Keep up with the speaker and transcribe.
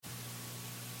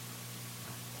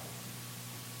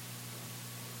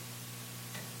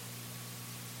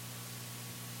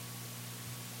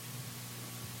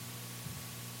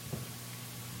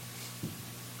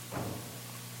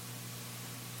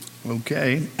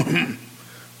Okay.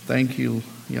 Thank you,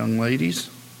 young ladies.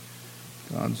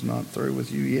 God's not through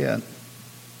with you yet.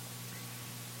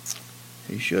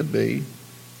 He should be,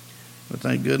 but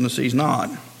thank goodness He's not.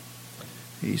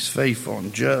 He's faithful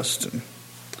and just and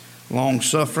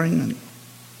long-suffering, and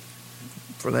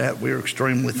for that we're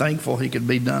extremely thankful. He could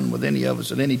be done with any of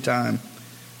us at any time,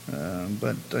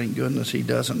 but thank goodness He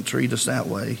doesn't treat us that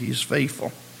way. He's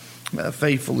faithful.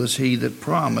 Faithful is He that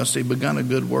promised. He begun a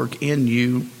good work in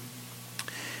you,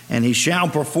 and He shall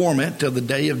perform it till the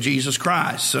day of Jesus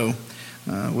Christ. So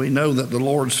we know that the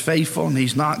Lord's faithful, and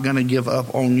He's not going to give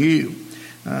up on you.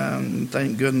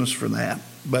 Thank goodness for that.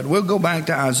 But we'll go back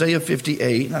to Isaiah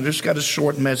 58. I just got a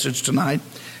short message tonight.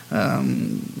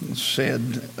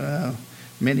 Said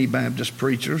many Baptist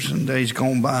preachers in days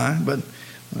gone by, but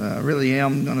I really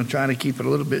am going to try to keep it a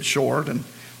little bit short and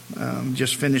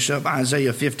just finish up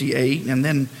Isaiah 58 and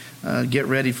then get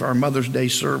ready for our Mother's Day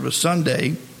service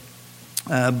Sunday.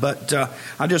 But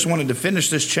I just wanted to finish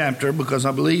this chapter because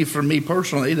I believe for me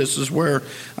personally, this is where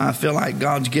I feel like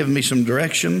God's given me some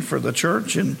direction for the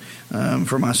church and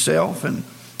for myself and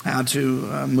how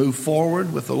to move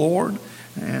forward with the Lord.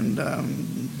 And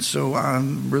so I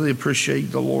really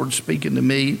appreciate the Lord speaking to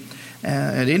me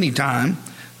at any time.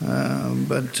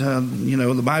 But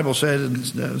the Bible said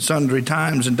in sundry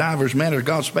times and divers manners,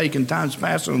 God spake in times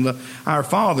past unto our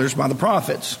fathers by the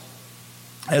prophets,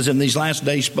 as in these last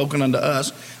days spoken unto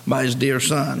us by His dear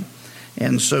Son.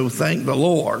 And so thank the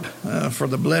Lord for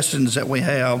the blessings that we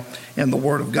have in the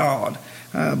Word of God.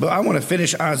 But I want to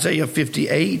finish Isaiah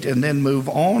 58 and then move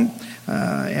on.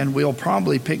 And we'll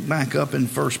probably pick back up in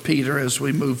 1 Peter as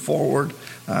we move forward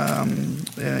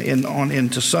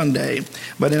into Sunday.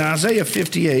 But in Isaiah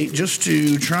 58, just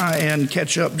to try and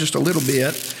catch up just a little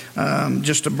bit,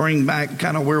 just to bring back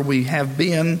kind of where we have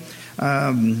been,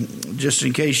 just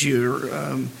in case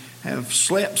you have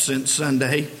slept since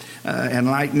Sunday, and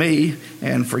like me,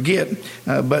 and forget.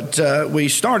 But we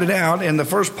started out in the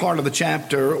first part of the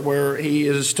chapter where he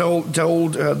is told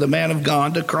the man of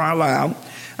God to cry aloud,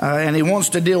 and he wants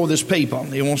to deal with his people.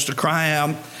 He wants to cry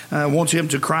out, wants him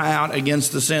to cry out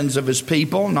against the sins of his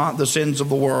people, not the sins of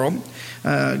the world.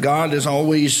 God is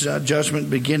always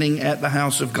judgment beginning at the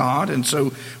house of God, and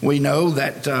so we know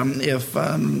that if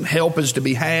help is to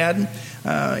be had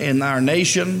in our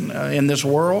nation, in this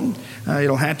world,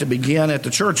 it'll have to begin at the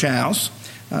church house.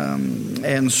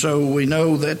 And so we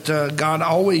know that God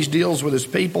always deals with His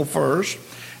people first.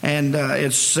 And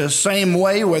it's the same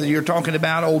way whether you're talking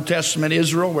about Old Testament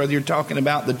Israel, whether you're talking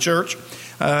about the church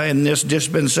in this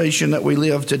dispensation that we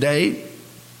live today.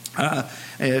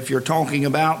 If you're talking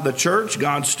about the church,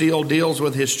 God still deals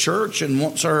with His church and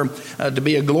wants her to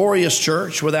be a glorious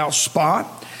church without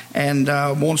spot, and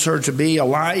wants her to be a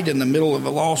light in the middle of a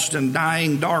lost and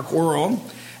dying dark world.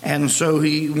 And so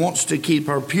He wants to keep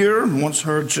her pure, wants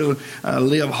her to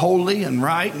live holy and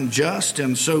right and just.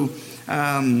 And so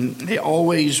He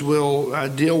always will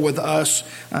deal with us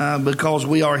because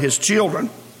we are His children.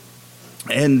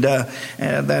 And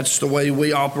that's the way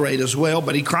we operate as well.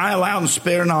 But He cry aloud and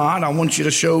spare not. I want you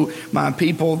to show my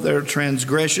people their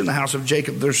transgression, the house of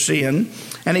Jacob their sin.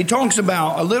 And He talks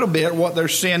about a little bit what their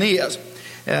sin is.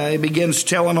 He begins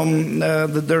telling them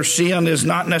that their sin is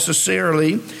not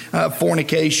necessarily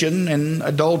fornication and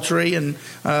adultery and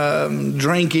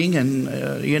drinking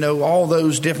and, all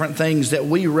those different things that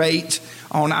we rate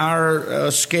on our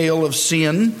scale of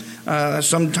sin.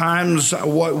 Sometimes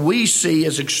what we see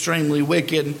as extremely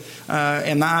wicked in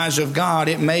the eyes of God,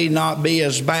 it may not be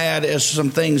as bad as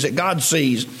some things that God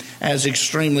sees as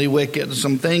extremely wicked.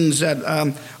 Some things that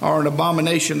are an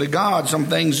abomination to God, some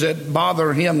things that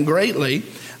bother Him greatly,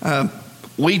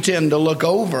 we tend to look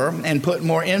over and put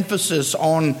more emphasis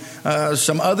on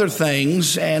some other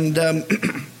things. And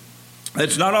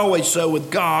it's not always so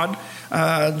with God,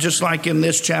 just like in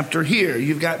this chapter here.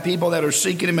 You've got people that are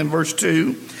seeking Him in verse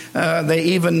 2. They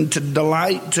even to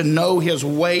delight to know His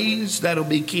ways. That'll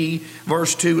be key.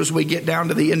 Verse 2 as we get down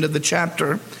to the end of the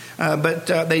chapter. But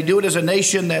they do it as a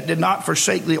nation that did not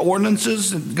forsake the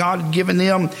ordinances that God had given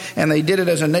them, and they did it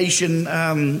as a nation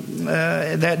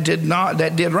that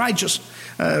did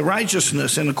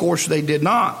righteousness, and of course they did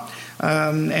not.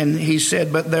 And he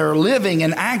said, but they're living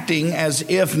and acting as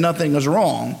if nothing is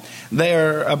wrong.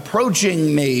 They're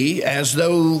approaching me as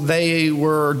though they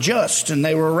were just and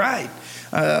they were right,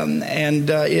 and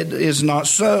it is not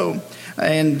so.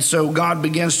 And so God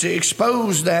begins to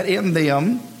expose that in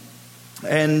them.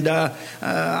 And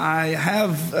I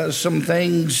have some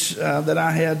things that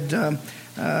I had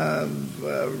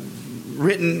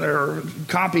written or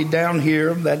copied down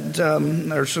here that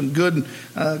are some good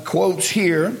quotes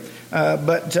here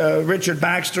But Richard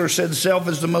Baxter said, self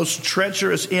is the most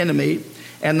treacherous enemy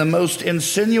and the most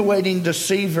insinuating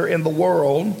deceiver in the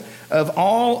world. Of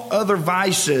all other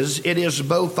vices, it is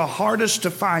both the hardest to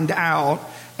find out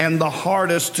and the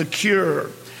hardest to cure.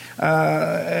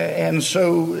 And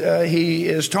so he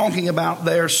is talking about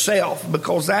their self,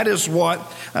 because that is what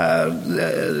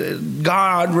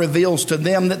God reveals to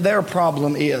them that their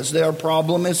problem is. Their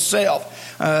problem is self.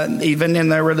 Even in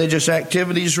their religious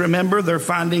activities, remember, they're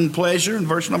finding pleasure. In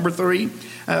verse number 3,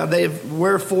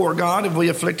 wherefore, God, have we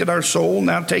afflicted our soul?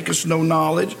 Now take us no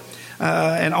knowledge.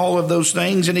 And all of those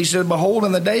things. And he said, behold,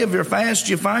 in the day of your fast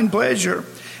you find pleasure,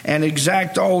 and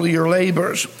exact all your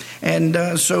labors.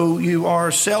 And so you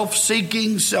are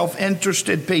self-seeking,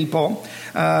 self-interested people.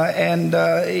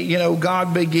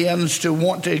 God begins to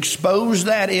want to expose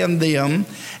that in them,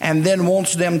 and then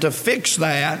wants them to fix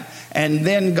that. And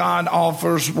then God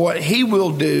offers what he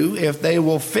will do if they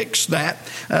will fix that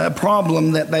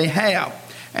problem that they have.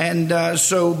 And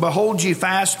so, behold, ye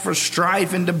fast for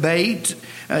strife and debate.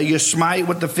 You smite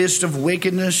with the fist of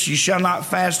wickedness. You shall not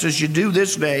fast as you do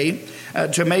this day,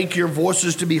 to make your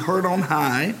voices to be heard on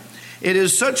high. It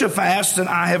is such a fast that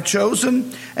I have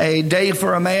chosen, a day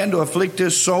for a man to afflict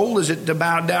his soul. Is it to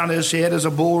bow down his head as a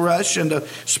bulrush, and to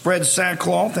spread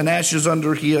sackcloth and ashes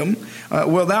under him?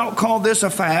 Wilt thou call this a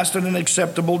fast and an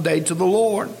acceptable day to the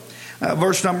Lord?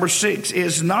 Verse number 6,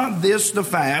 is not this the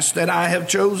fast that I have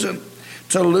chosen?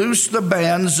 To loose the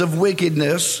bands of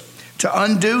wickedness, to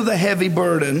undo the heavy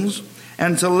burdens,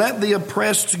 and to let the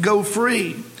oppressed go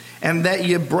free, and that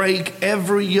ye break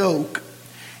every yoke.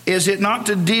 Is it not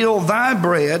to deal thy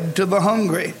bread to the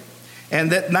hungry,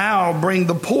 and that thou bring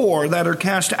the poor that are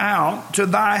cast out to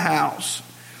thy house?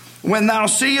 When thou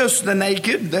seest the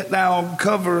naked, that thou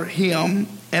cover him,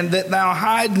 and that thou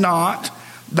hide not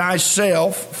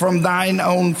thyself from thine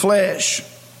own flesh.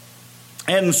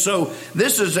 And so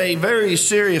this is a very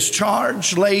serious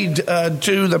charge laid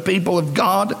to the people of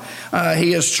God.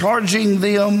 He is charging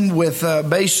them with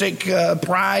basic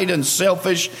pride and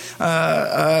selfish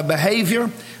behavior.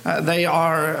 They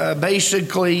are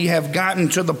basically have gotten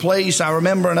to the place, I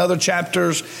remember in other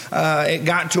chapters, it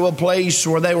got to a place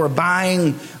where they were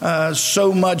buying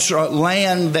so much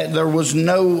land that there was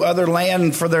no other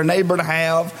land for their neighbor to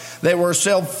have. They were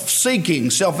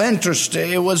self-seeking, self-interested.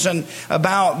 It wasn't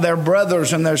about their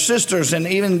brothers and their sisters. And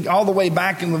even all the way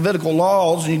back in Levitical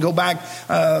laws, and you go back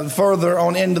further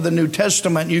on into the New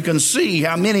Testament, you can see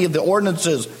how many of the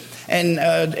ordinances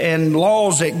and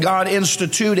laws that God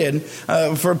instituted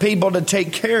for people to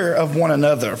take care of one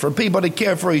another, for people to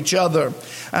care for each other.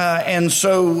 And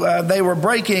so they were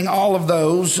breaking all of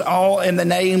those, all in the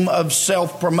name of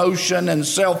self-promotion and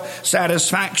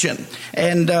self-satisfaction.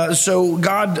 And so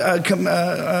God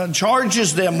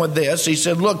charges them with this. He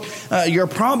said, look, your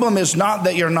problem is not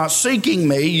that you're not seeking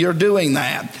me, you're doing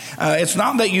that. It's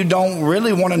not that you don't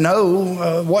really want to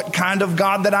know what kind of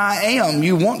God that I am.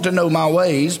 You want to know my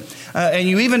ways. And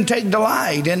you even take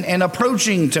delight in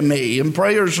approaching to me. And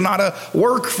prayer is not a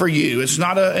work for you. It's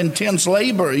not an intense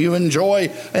labor. You enjoy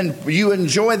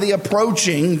the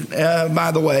approaching,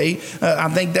 by the way. I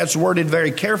think that's worded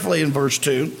very carefully in verse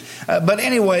 2. But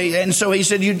anyway, and so he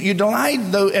said, you delight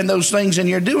in those things, and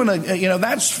you're doing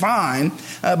that's fine.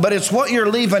 But it's what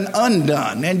you're leaving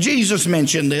undone. And Jesus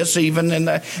mentioned this even in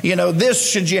this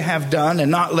should you have done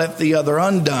and not left the other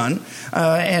undone.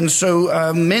 And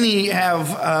so many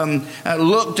have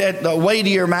looked at the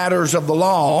weightier matters of the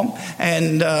law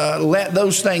and let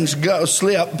those things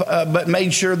slip, but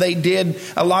made sure they did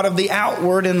a lot of the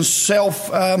outward and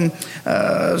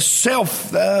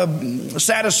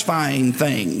self-satisfying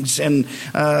things, and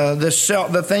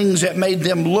the things that made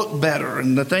them look better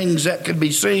and the things that could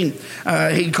be seen.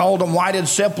 He called them whited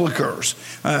sepulchres,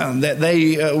 that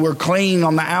they were clean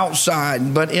on the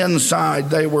outside, but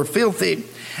inside they were filthy.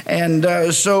 And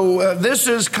so this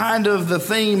is kind of the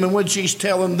theme in which he's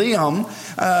telling them,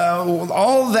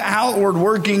 all the outward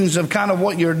workings of kind of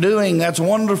what you're doing, that's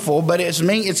wonderful, but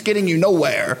it's getting you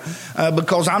nowhere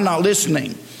because I'm not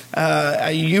listening.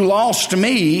 You lost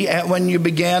me when you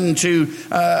began to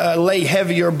lay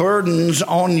heavier burdens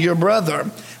on your brother.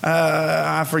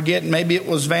 I forget, maybe it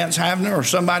was Vance Havner or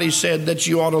somebody said that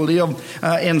you ought to live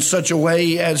in such a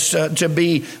way as to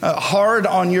be hard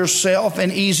on yourself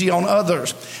and easy on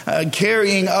others,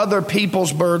 carrying other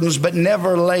people's burdens but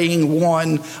never laying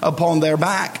one upon their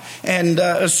back.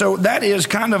 And so that is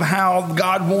kind of how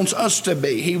God wants us to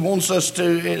be. He wants us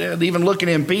to, even looking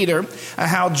in Peter,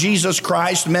 how Jesus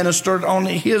Christ ministered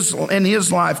in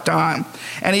his lifetime.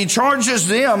 And he charges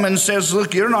them and says,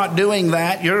 look, you're not doing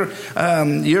that.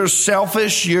 You're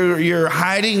selfish. You're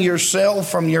hiding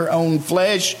yourself from your own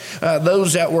flesh.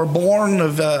 Those that were born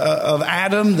of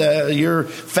Adam, your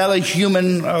fellow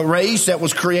human race that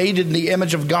was created in the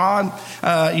image of God,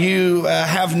 you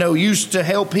have no use to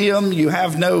help him. You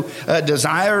have no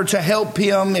desire to help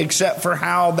him except for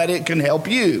how that it can help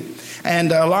you.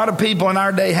 And a lot of people in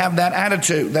our day have that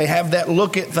attitude. They have that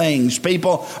look at things.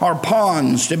 People are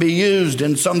pawns to be used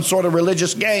in some sort of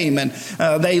religious game. And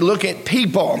they look at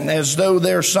people as though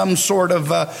they're some sort of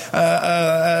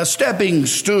stepping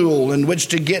stool in which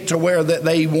to get to where that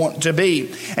they want to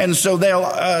be. And so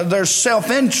there's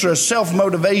self-interest,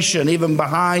 self-motivation even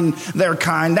behind their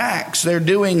kind acts. They're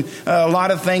doing a lot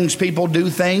of things. People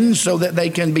do things so that they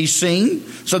can be seen,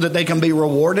 so that they can be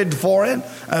rewarded for it.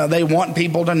 They want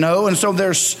people to know. And so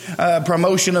there's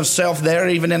promotion of self there,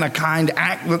 even in a kind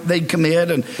act that they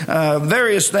commit, and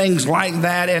various things like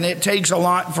that. And it takes a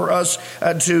lot for us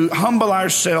to humble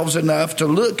ourselves enough to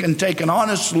look and take an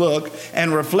honest look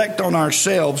and reflect on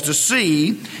ourselves to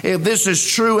see if this is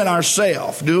true in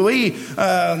ourselves. Do we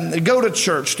go to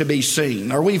church to be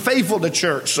seen? Are we faithful to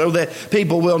church so that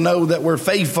people will know that we're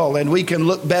faithful and we can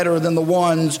look better than the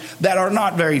ones that are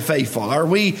not very faithful? Are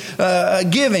we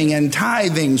giving and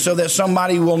tithing so that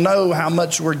somebody will know how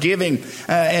much we're giving,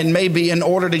 and maybe in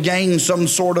order to gain some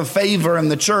sort of favor in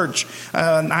the church?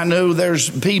 I know there's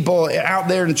people out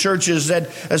there in churches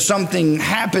that something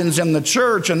happens in the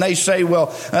church and they say, well,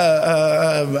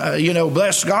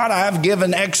 bless God, I've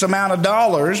given X amount of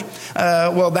dollars.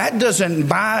 Well, that doesn't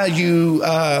buy you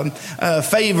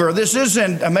favor. This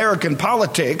isn't American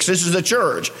politics. This is the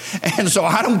church. And so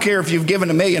I don't care if you've given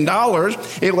 $1 million.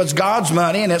 It was God's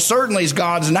money, and it certainly is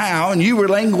God's now, and you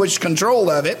relinquished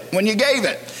control of it when you gave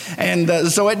it. And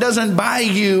so it doesn't buy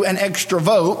you an extra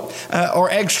vote or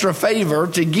extra favor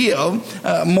to give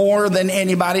more than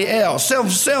anybody else.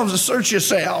 Search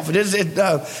yourself. Is it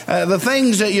the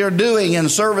things that you're doing in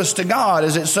service to God?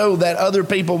 Is it so that other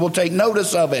people will take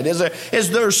notice of it? Is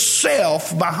there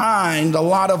self behind a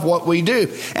lot of what we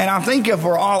do? And I think if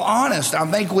we're all honest, I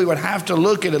think we would have to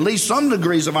look at least some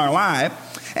degrees of our life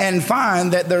and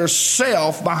find that there's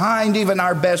self behind even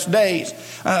our best days.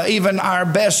 Even our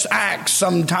best acts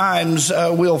sometimes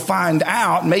we'll find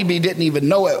out, maybe didn't even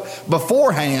know it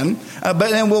beforehand, but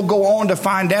then we'll go on to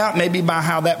find out maybe by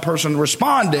how that person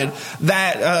responded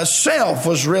that self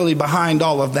was really behind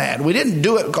all of that. We didn't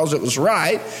do it because it was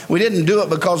right. We didn't do it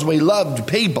because we loved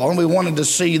people and we wanted to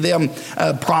see them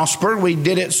prosper. We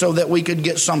did it so that we could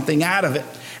get something out of it.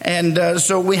 And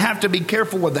so we have to be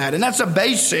careful with that. And that's a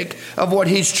basic of what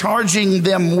he's charging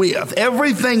them with.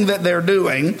 Everything that they're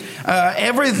doing,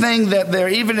 everything that they're,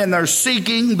 even in their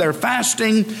seeking, their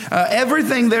fasting,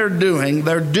 everything they're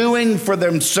doing for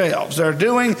themselves. They're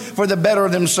doing for the better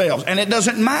of themselves. And it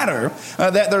doesn't matter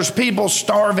that there's people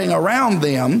starving around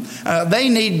them. They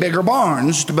need bigger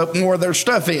barns to put more of their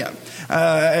stuff in.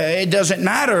 It doesn't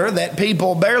matter that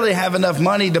people barely have enough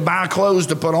money to buy clothes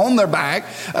to put on their back.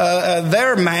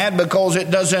 They're mad because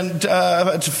it doesn't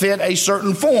fit a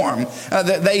certain form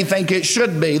that they think it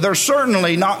should be. They're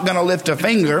certainly not going to lift a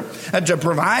finger to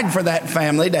provide for that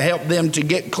family to help them to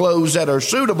get clothes that are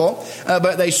suitable,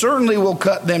 but they certainly will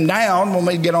cut them down when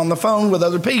we get on the phone with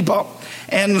other people.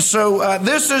 And so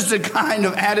this is the kind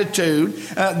of attitude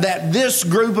that this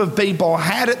group of people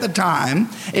had at the time.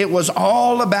 It was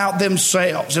all about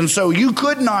themselves. And so you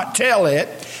could not tell it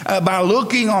by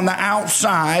looking on the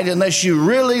outside unless you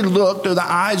really looked through the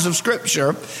eyes of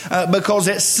Scripture, because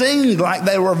it seemed like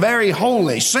they were very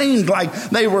holy, seemed like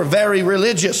they were very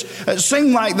religious, it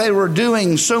seemed like they were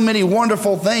doing so many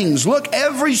wonderful things. Look,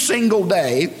 every single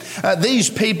day, these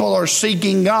people are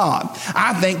seeking God.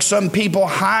 I think some people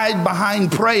hide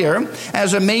behind prayer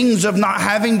as a means of not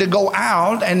having to go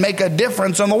out and make a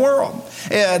difference in the world.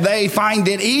 They find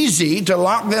it easy to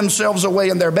lock themselves away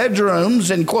in their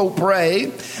bedrooms and, quote,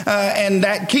 pray, and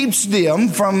that keeps them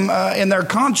from, in their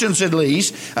conscience at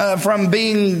least, from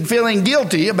feeling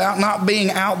guilty about not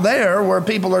being out there where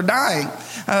people are dying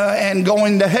and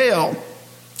going to hell.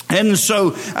 And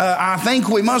so I think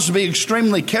we must be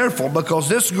extremely careful, because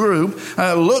this group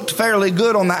looked fairly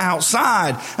good on the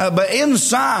outside, but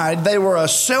inside they were a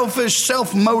selfish,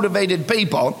 self-motivated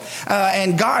people,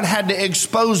 and God had to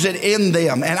expose it in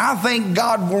them. And I think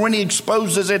God, when He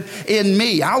exposes it in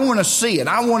me, I want to see it,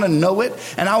 I want to know it,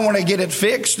 and I want to get it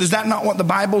fixed. Is that not what the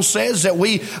Bible says? That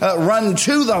we run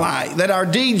to the light, that our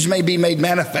deeds may be made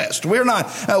manifest. We're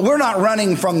not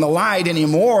running from the light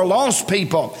anymore. Lost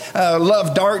people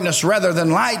love darkness darkness rather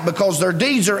than light because their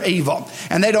deeds are evil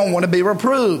and they don't want to be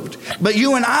reproved. But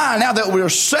you and I, now that we're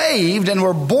saved and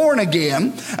we're born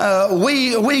again,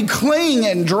 we cling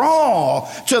and draw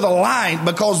to the light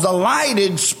because the light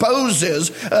exposes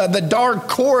the dark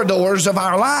corridors of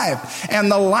our life.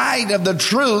 And the light of the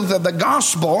truth of the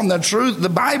gospel and the truth, the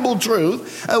Bible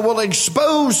truth, will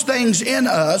expose things in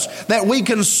us that we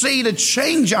can see to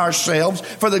change ourselves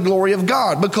for the glory of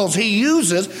God, because he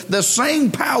uses the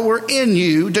same power in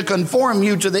you to conform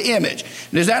you to the image.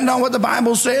 Is that not what the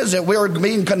Bible says? That we're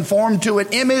being conformed to an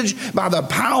image by the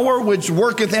power which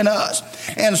worketh in us.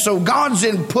 And so God's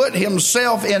put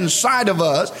himself inside of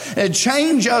us and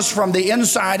change us from the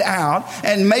inside out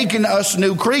and making us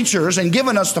new creatures and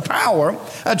giving us the power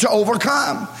to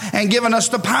overcome and giving us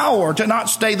the power to not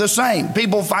stay the same.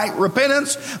 People fight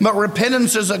repentance, but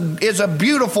repentance is a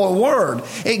beautiful word.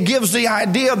 It gives the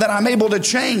idea that I'm able to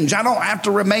change. I don't have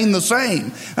to remain the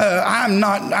same. I'm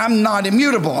not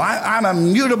immutable. I'm a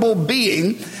mutable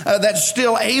being that's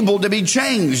still able to be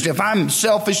changed. If I'm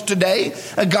selfish today,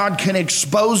 God can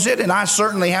expose it, and I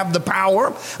certainly have the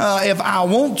power. If I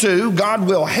want to, God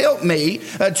will help me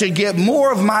to get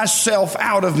more of myself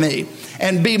out of me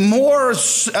and be more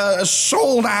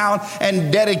sold out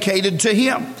and dedicated to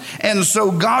him. And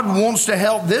so God wants to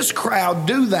help this crowd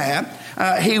do that.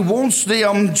 He wants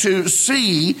them to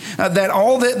see that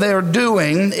all that they're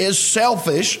doing is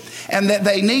selfish and that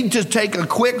they need to take a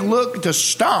quick look to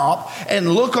stop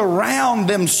and look around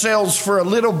themselves for a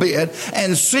little bit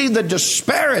and see the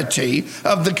disparity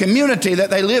of the community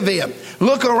that they live in.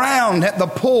 Look around at the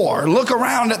poor. Look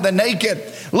around at the naked.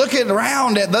 Look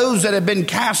around at those that have been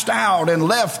cast out and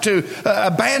left to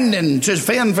abandoned to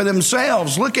fend for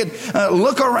themselves. Look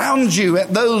around you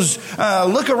at those.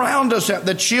 Look around us at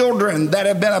the children that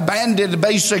have been abandoned.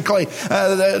 Basically,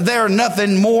 they're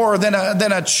nothing more than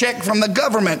a check from the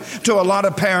government to a lot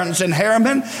of parents in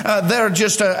Harriman. They're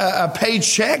just a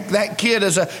paycheck. That kid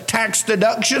is a tax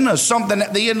deduction or something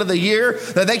at the end of the year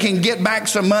that they can get back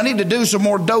some money to do some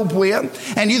more dope with.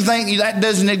 And you think that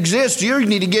doesn't exist? You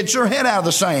need to get your head out of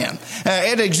the sand.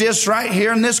 It exists right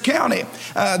here in this county.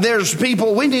 There's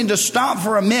people, we need to stop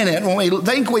for a minute when we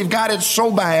think we've got it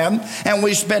so bad and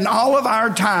we spend all of our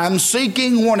time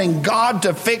wanting God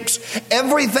to fix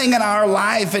everything in our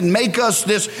life and make us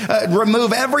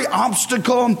remove every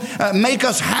obstacle, make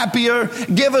us happier,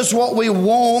 give us what we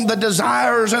want, the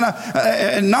desires,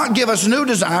 and not give us new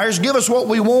desires, give us what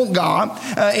we want, God.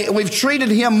 We've treated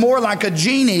him more like a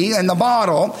genie in the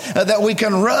bottle that we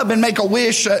can rub and make a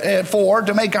wish for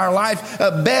to make our life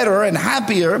better and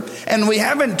happier. And we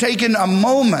haven't taken a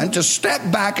moment to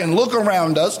step back and look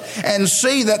around us and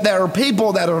see that there are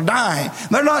people that are dying.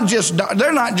 They're not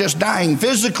just dying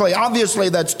physically. Obviously,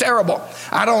 that's terrible.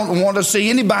 I don't want to see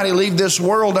anybody leave this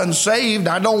world unsaved.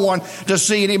 I don't want to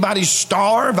see anybody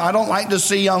starve. I don't like to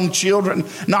see young children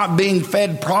not being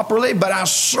fed properly, but I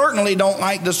certainly don't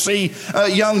like to see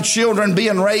young children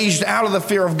being raised out of the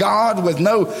fear of God with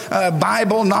no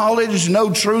Bible knowledge,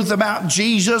 no truth about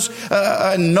Jesus,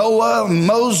 Noah,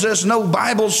 Moses, no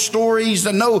Bible stories,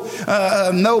 and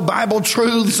no Bible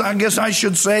truths, I guess I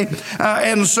should say.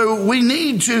 And so we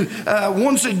need to,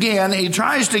 once again, he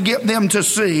tries to get them to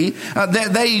see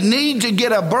that they need to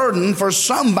get a burden for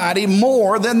somebody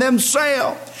more than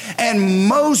themselves. And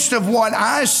most of what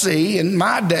I see in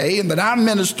my day and that I'm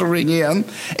ministering in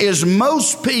is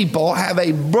most people have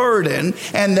a burden,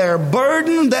 and their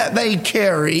burden that they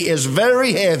carry is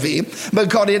very heavy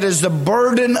because it is the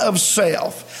burden of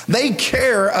self. They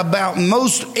care about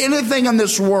most anything in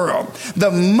this world. The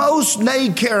most they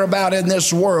care about in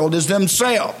this world is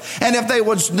themselves. And if they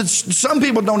would, some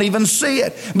people don't even see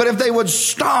it, but if they would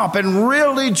stop and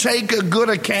really take a good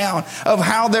account of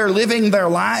how they're living their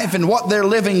life and what they're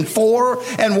living for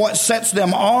and what sets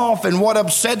them off and what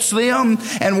upsets them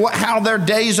and how their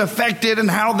day's affected and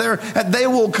how they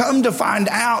will come to find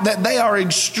out that they are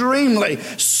extremely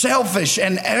selfish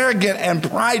and arrogant and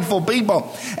prideful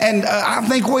people. And I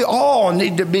think we all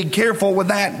need to be careful with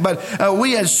that. But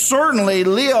we certainly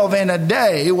live in a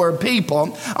day where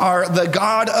people are the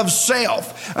god of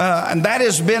self. And that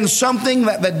has been something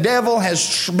that the devil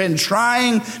has been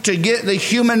trying to get the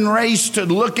human race to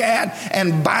look at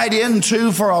and bite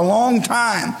into for a long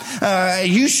time.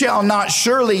 You shall not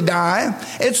surely die.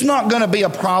 It's not going to be a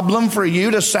problem for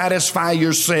you to satisfy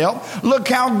yourself. Look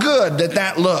how good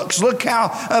that looks. Look how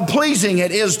pleasing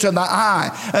it is to the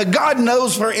eye. God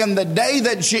knows, for in the day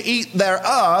that you eat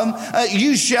thereof,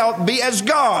 you shall be as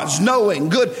gods, knowing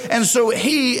good. And so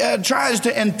he tries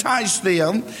to entice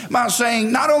them by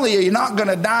saying, not only are you not going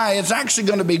to die, it's actually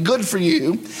going to be good for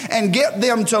you, and get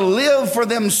them to live for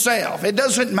themselves. It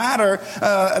doesn't matter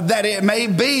that it may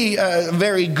be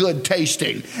very good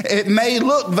tasting. It may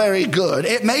look very good.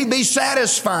 It may be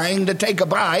satisfying to take a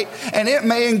bite, and it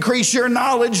may increase your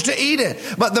knowledge to eat it.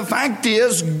 But the fact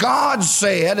is, God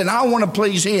said, and I want to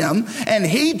please Him, and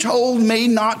He told me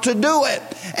not to do it.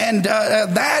 And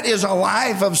that is a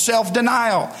life of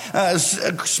self-denial.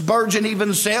 Spurgeon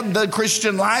even said the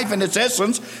Christian life in its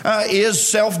essence is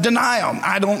self-denial.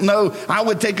 I don't know. I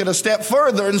would take it a step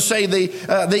further and say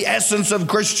the essence of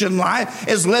Christian life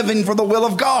is living for the will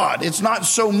of God. It's not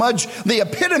so much the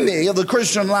epitome of the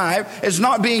Christian life. It's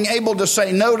not being able to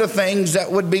say no to things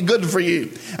that would be good for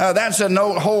you. That's a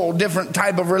whole different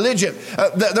type of religion.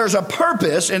 There's a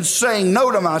purpose in saying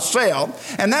no to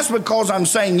myself, and that's because I'm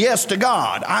saying yes to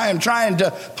God. I am trying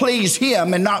to please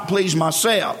Him and not please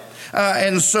myself.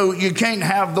 And so you can't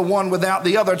have the one without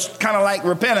the other. It's kind of like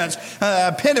repentance.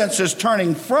 Penance is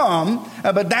turning from,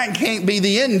 but that can't be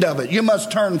the end of it. You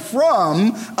must turn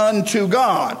from unto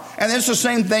God. And it's the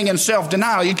same thing in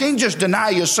self-denial. You can't just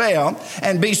deny yourself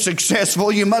and be successful.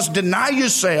 You must deny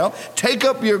yourself, take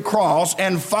up your cross,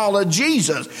 and follow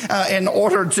Jesus in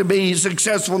order to be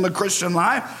successful in the Christian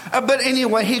life. But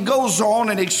anyway, he goes on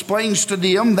and explains to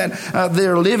them that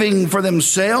they're living for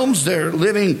themselves. They're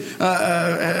living...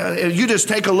 you just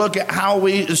take a look at how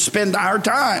we spend our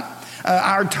time.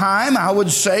 Our time, I would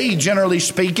say, generally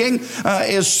speaking,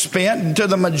 is spent to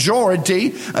the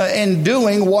majority in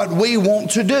doing what we want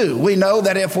to do. We know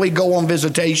that if we go on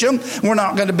visitation, we're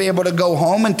not going to be able to go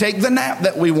home and take the nap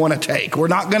that we want to take. We're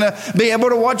not going to be able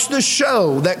to watch the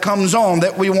show that comes on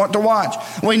that we want to watch.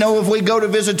 We know if we go to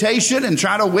visitation and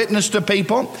try to witness to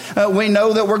people, we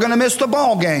know that we're going to miss the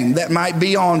ball game that might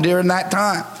be on during that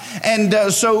time. And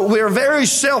so we're very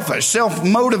selfish. Self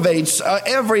motivates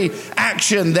every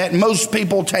action that most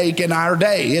people take in our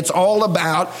day. It's all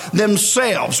about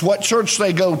themselves, what church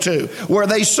they go to, where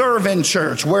they serve in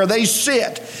church, where they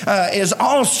sit, is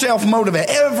all self motivated.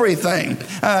 Everything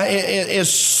is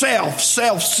self.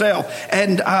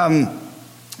 And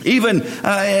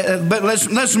but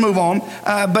let's move on.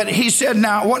 But he said,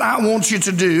 now what I want you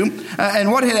to do,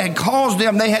 and what it had caused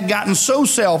them, they had gotten so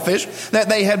selfish that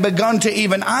they had begun to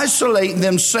even isolate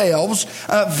themselves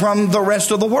from the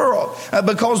rest of the world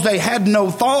because they had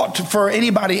no thought for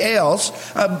anybody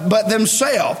else but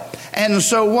themselves. And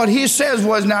so what he says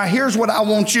was, now here's what I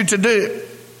want you to do.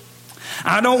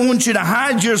 I don't want you to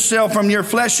hide yourself from your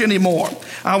flesh anymore.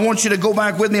 I want you to go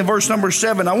back with me in verse number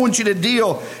 7. I want you to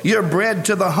deal your bread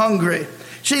to the hungry.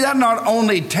 See, that not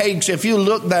only takes, if you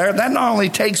look there, that not only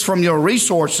takes from your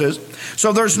resources.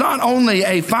 So there's not only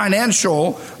a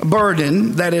financial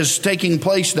burden that is taking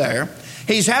place there.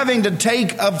 He's having to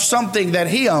take of something that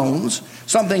he owns,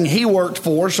 something he worked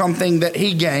for, something that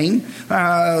he gained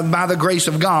by the grace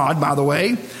of God, by the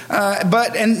way.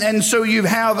 And so you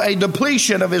have a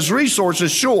depletion of his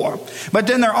resources, sure. But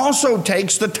then there also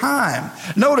takes the time.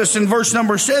 Notice in verse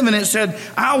number 7, it said,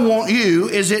 I want you,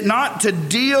 is it not, to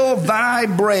deal thy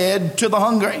bread to the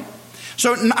hungry?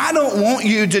 So I don't want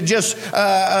you to just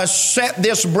set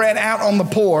this bread out on the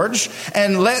porch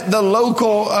and let the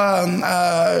local,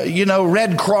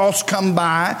 Red Cross come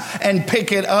by and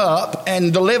pick it up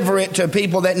and deliver it to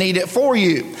people that need it for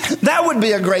you. That would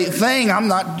be a great thing. I'm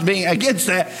not being against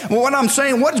that. Well, what I'm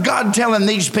saying, what's God telling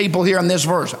these people here in this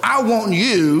verse? I want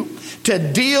you to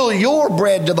deal your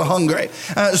bread to the hungry.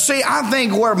 See, I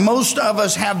think where most of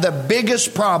us have the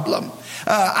biggest problem,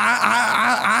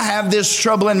 I have this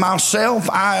trouble in myself.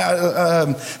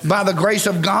 By the grace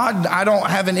of God, I don't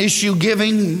have an issue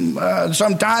giving.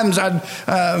 Sometimes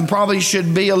I probably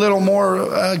should be a little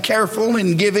more careful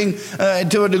in giving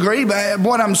to a degree. But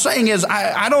what I'm saying is,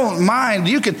 I don't mind.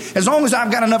 You can, as long as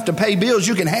I've got enough to pay bills,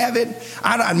 you can have it.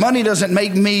 Money doesn't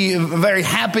make me very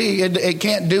happy. It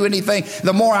can't do anything.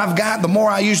 The more I've got, the more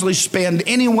I usually spend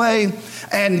anyway.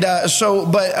 And so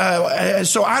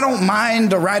I don't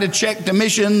mind to write a check to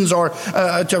missions or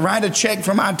to write a check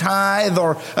for my tithe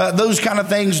or those kind of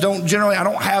things. I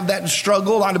don't have that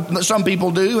struggle. Some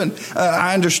people do, and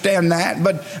I understand that.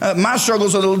 But my struggle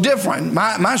is a little different.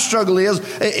 My struggle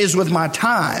is with my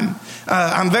time.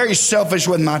 I'm very selfish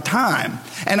with my time.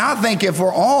 And I think if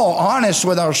we're all honest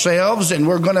with ourselves, and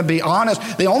we're going to be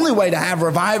honest, the only way to have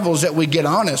revival is that we get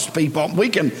honest, people. We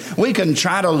can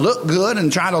try to look good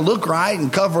and try to look right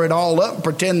and cover it all up,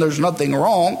 pretend there's nothing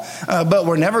wrong, but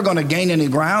we're never going to gain gain any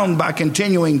ground by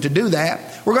continuing to do that.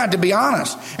 We're going to be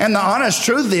honest. And the honest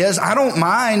truth is, I don't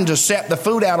mind to set the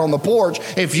food out on the porch.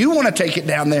 If you want to take it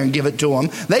down there and give it to them,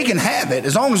 they can have it.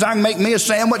 As long as I can make me a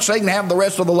sandwich, they can have the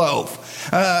rest of the loaf.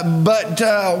 But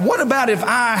what about if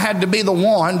I had to be the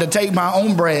one to take my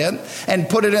own bread and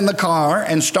put it in the car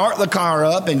and start the car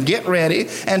up and get ready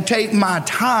and take my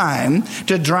time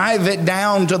to drive it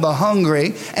down to the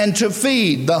hungry and to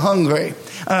feed the hungry?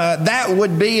 That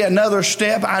would be another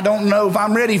step I don't know if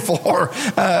I'm ready for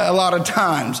a lot of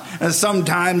times.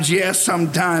 Sometimes yes,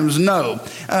 sometimes no.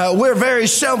 We're very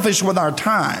selfish with our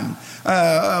time.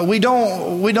 We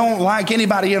don't like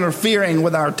anybody interfering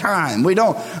with our time. We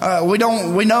know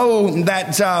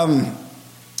that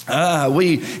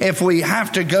if we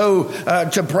have to go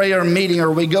to prayer meeting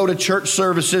or we go to church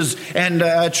services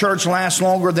and church lasts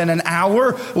longer than an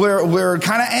hour, we're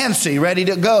kind of antsy, ready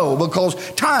to go because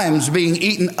time's being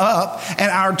eaten up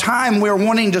and our time we're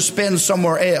wanting to spend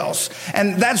somewhere else.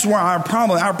 And that's where our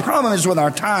problem is with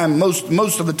our time.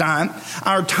 Most of the time,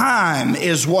 our time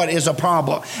is what is a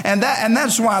problem. And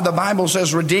that's why the Bible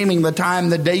says redeeming the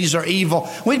time, the days are evil.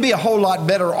 We'd be a whole lot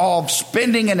better off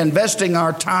spending and investing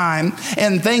our time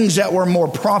in things that were more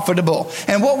profitable.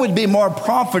 And what would be more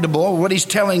profitable, what he's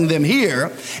telling them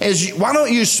here, is why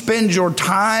don't you spend your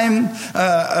time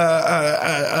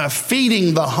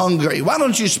feeding the hungry? Why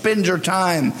don't you spend your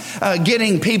time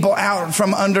getting people out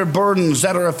from under burdens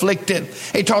that are afflicted?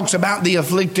 He talks about the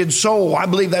afflicted soul. I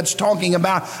believe that's talking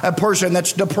about a person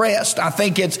that's depressed. I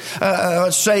think it's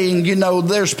saying,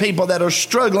 there's people that are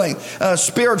struggling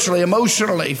spiritually,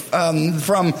 emotionally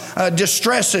from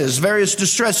various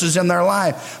distresses in their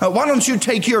life. Why don't you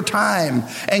take your time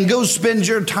and go spend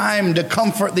your time to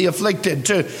comfort the afflicted,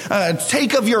 to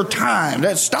take of your time.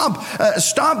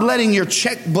 Stop letting your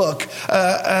checkbook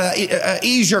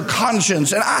ease your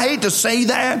conscience. And I hate to say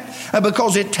that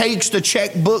because it takes the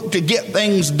checkbook to get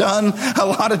things done a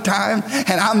lot of time.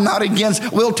 And I'm not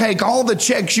against, we'll take all the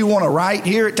checks you want to write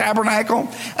here at Tabernacle.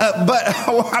 But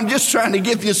I'm just trying to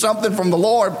give you something from the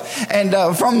Lord.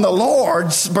 And from the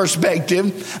Lord's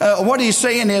perspective, what he's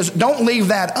saying is don't leave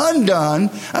that undone,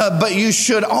 but you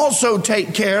should also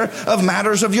take care of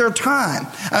matters of your time.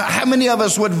 How many of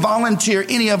us would volunteer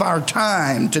any of our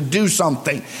time to do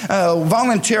something?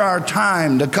 Volunteer our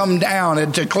time to come down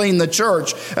and to clean the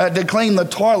church, to clean the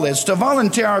toilets, to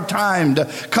volunteer our time to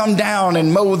come down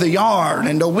and mow the yard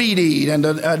and to weed eat and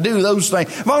to do those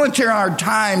things. Volunteer our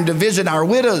time to visit our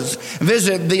widows,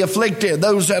 visit the afflicted,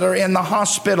 those that are in the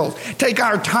hospitals. Take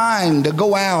our time to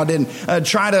go out and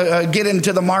try to get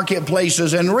into the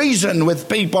marketplaces and reason with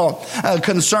people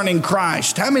concerning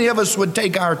Christ. How many of us would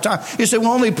take our time? You say,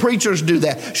 well, only preachers do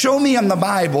that. Show me in the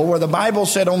Bible where the Bible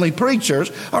said only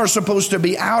preachers are supposed to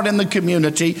be out in the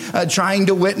community trying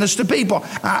to witness to people.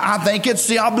 I think it's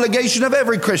the obligation of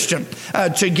every Christian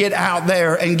to get out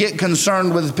there and get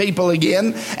concerned with people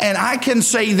again. And I can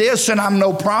say this, and I'm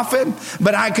no prophet,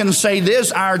 but I can say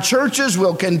this: our churches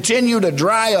will continue to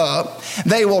dry up.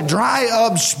 They will dry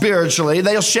up spiritually.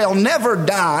 They shall never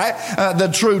die, the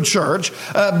true church,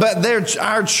 but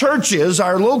our churches,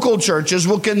 our local churches,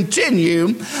 will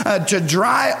continue to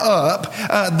dry up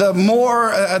the more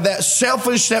that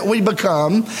selfish that we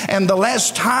become and the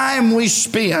less time we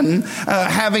spend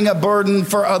having a burden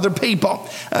for other people.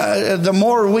 The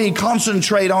more we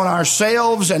concentrate on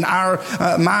ourselves and our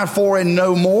my for and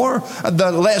no more,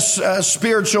 the less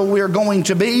spiritual we're going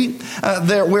to be.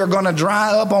 We're going to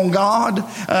dry up on God.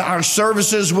 Our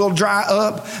services will dry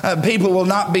up. People will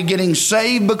not be getting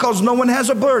saved because no one has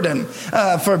a burden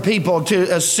for people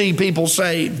to see people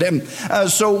saved. And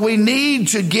so we need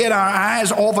to get our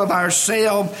eyes off of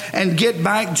ourselves and get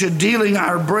back to dealing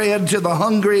our bread to the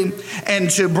hungry and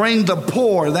to bring the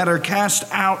poor that are cast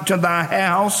out to thy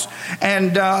house.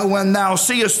 And when thou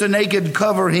seest the naked,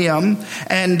 cover him,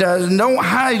 and don't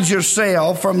hide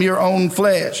yourself from your own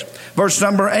flesh. Verse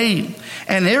number 8.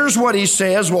 And here's what he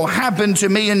says will happen to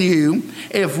me and you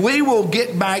if we will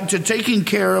get back to taking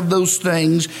care of those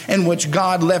things in which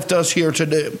God left us here to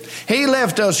do. He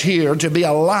left us here to be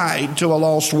a light to a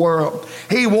lost world.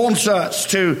 He wants us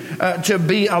to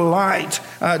be a light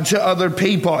to other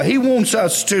people. He wants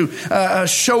us to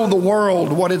show the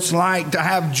world what it's like to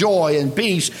have joy and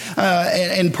peace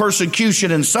and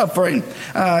persecution and suffering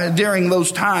during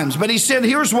those times. But he said,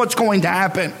 here's what's going to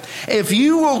happen. If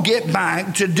you will get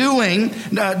back to doing,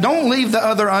 don't leave the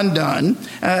other undone,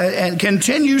 and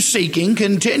continue seeking,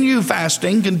 continue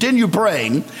fasting, continue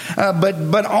praying,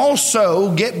 but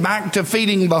also get back to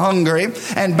feeding the hungry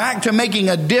and back to making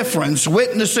a difference,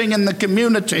 witnessing in the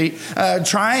community,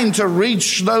 trying to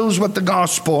reach those with the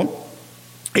gospel.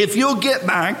 if you'll get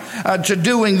back to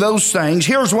doing those things,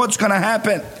 here's what's going to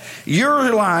happen.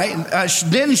 Your light,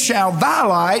 then shall thy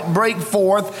light break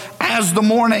forth as the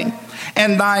morning,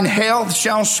 and thine health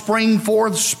shall spring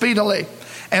forth speedily.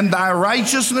 And thy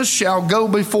righteousness shall go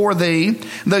before thee.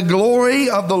 The glory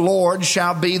of the Lord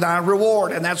shall be thy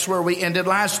reward. And that's where we ended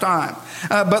last time.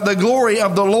 But the glory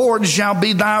of the Lord shall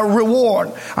be thy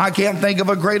reward. I can't think of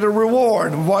a greater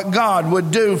reward of what God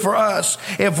would do for us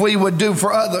if we would do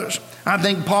for others. I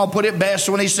think Paul put it best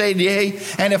when he said, yea,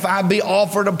 and if I be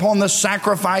offered upon the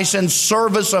sacrifice and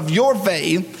service of your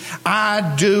faith,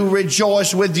 I do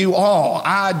rejoice with you all.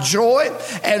 I joy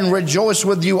and rejoice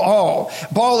with you all.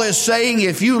 Paul is saying,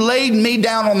 if you laid me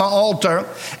down on the altar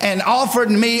and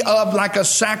offered me up like a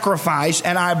sacrifice,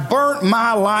 and I burnt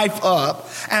my life up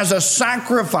as a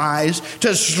sacrifice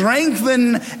to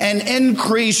strengthen and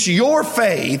increase your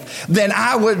faith, then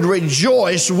I would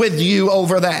rejoice with you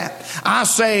over that. I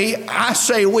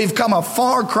say we've come a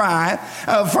far cry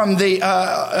from the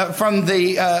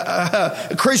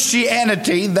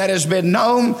Christianity that has been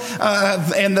known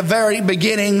in the very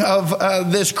beginning of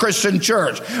this Christian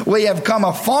church. We have come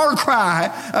a far cry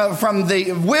from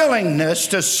the willingness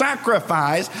to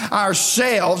sacrifice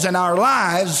ourselves and our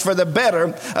lives for the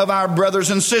better of our brothers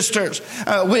and sisters.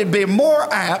 We'd be more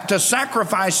apt to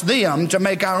sacrifice them to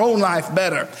make our own life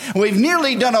better. We've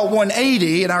nearly done a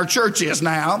 180 in our churches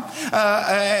now.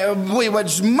 We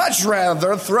would much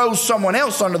rather throw someone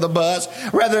else under the bus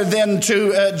rather than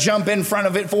to jump in front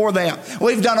of it for them.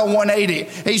 We've done a 180.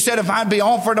 He said, if I'd be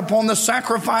offered upon the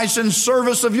sacrifice and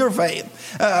service of your faith.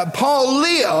 Paul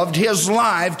lived his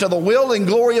life to the will and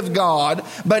glory of God,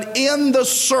 but in the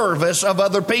service of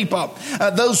other people.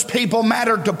 Those people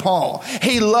mattered to Paul.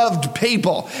 He loved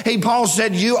people. Paul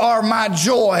said, you are my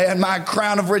joy and my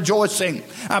crown of rejoicing.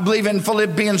 I believe in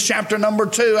Philippians chapter number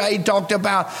 2, he talked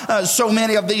about so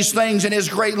many of these things in his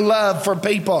great love for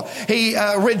people. He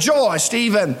rejoiced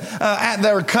even at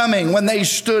their coming when they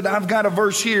stood. I've got a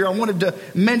verse here I wanted to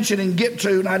mention and get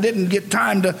to, and I didn't get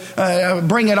time to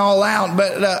bring it all out,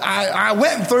 but I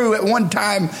went through at one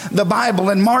time the Bible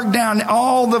and marked down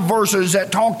all the verses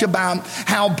that talked about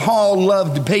how Paul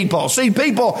loved people. See,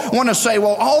 people want to say,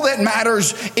 well, all that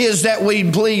matters is that we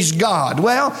please God.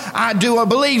 Well, I do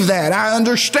believe that. I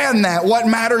understand that. What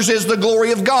matters is the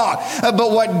glory of God.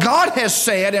 But what God has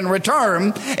said in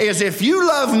return is, if you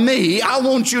love me, I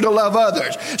want you to love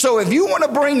others. So if you want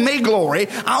to bring me glory,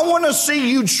 I want to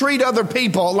see you treat other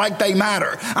people like they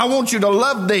matter. I want you to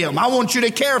love them. I want you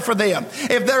to care for them.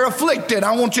 If they're afflicted,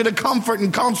 I want you to comfort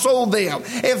and console them.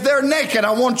 If they're naked,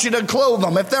 I want you to clothe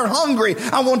them. If they're hungry,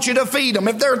 I want you to feed them.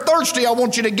 If they're thirsty, I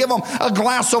want you to give them a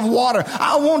glass of water.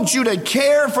 I want you to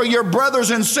care for your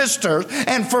brothers and sisters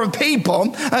and for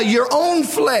people, your own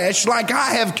flesh, like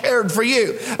I have cared for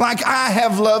you, like I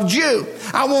have loved you.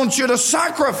 I want you to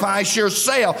sacrifice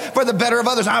yourself for the better of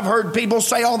others. I've heard people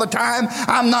say all the time,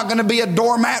 I'm not going to be a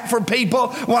doormat for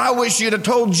people. Well, I wish you'd have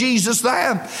told Jesus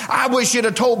that. I wish you'd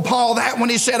have told Paul that when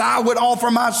he said, I would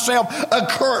offer myself a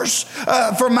curse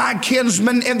for my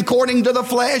kinsman according to the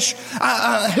flesh,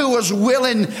 who was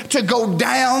willing to go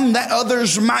down that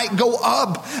others might go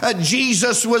up.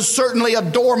 Jesus was certainly a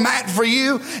doormat for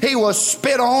you. He was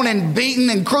spit on and beaten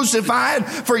and crucified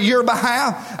for your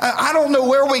behalf. I don't know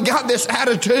where we got this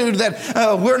attitude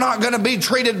that we're not going to be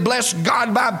treated, bless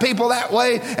God, by people that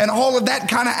way, and all of that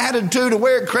kind of attitude of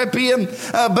where it crept in.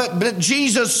 But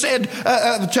Jesus said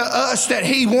to us that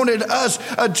he wanted us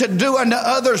to do unto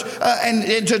others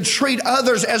and to treat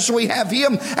others as we have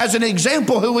him as an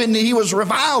example, who when he was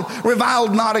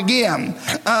reviled not again.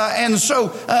 And so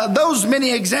those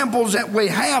many examples that we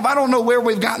have, I don't know where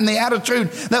we've gotten the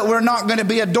attitude that we're not going to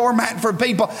be a doormat for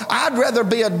people. I'd rather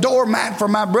be a doormat for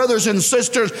my brothers and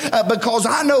sisters because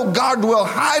I know God will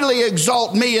highly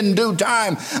exalt me in due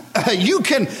time. You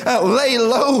can lay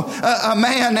low a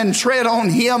man and tread on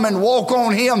him and walk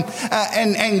on him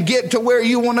and get to where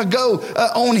you want to go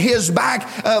on his back.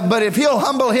 But if he'll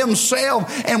humble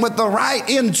himself and with the right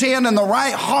intent and the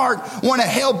right heart want to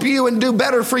help you and do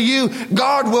better for you,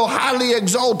 God will highly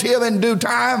exalt him in due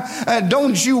time.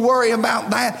 Don't you worry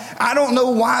about that. I don't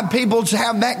know why people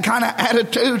have that kind of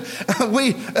attitude.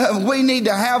 We need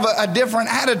to have a different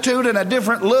attitude and a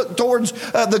different look towards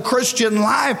the Christian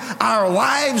life. Our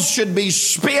lives should be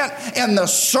spent in the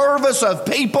service of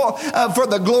people for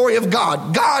the glory of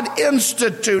God. God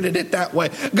instituted it that way.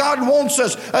 God wants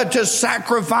us to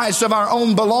sacrifice of our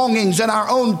own belongings and our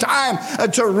own time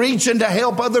to reach and to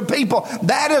help other people.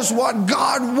 That is what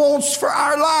God wants for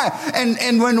our life.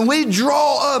 And when we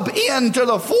draw up into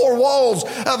the four walls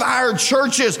of our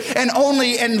churches and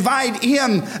only invite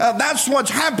him, that's what's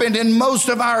happened in most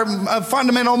of our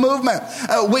fundamental movement.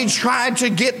 We try to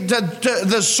get to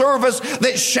the service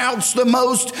that shouts the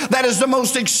most, that is the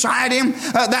most exciting,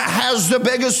 that has the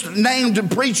biggest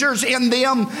named preachers in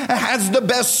them, has the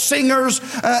best singers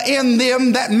in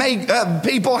them that make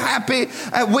people happy.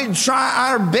 We try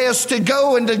our best to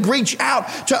go and to reach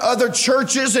out to other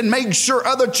churches and make sure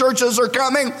other churches are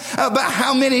coming. But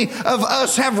how many of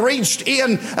us have reached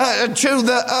in to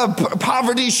the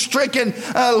poverty-stricken,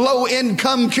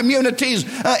 low-income communities,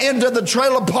 into the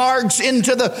trailer parks,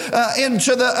 into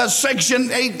the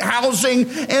Section 8 housing,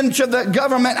 into the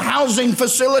government housing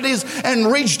facilities,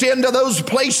 and reached into those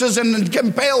places and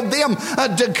compelled them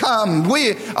to come?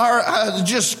 We are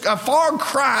just a far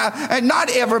cry, and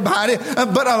not everybody,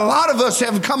 but a lot of us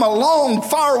have come a long,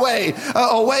 far way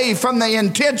away from the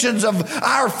intentions of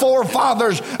our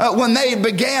forefathers when they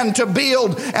began to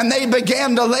build and they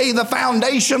began to lay the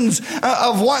foundations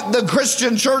of what the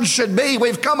Christian church should be.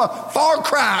 We've come a far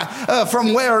cry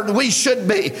from where we should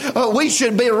be. We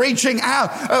should be reaching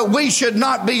out. We should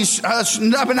not be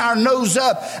snubbing our nose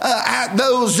up at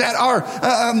those that are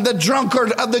the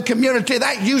drunkard of the community.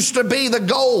 That used to be the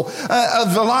goal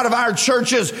of a lot of our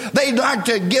churches. They'd like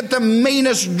to get the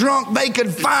meanest drunk they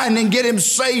could find and get him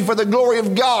saved for the glory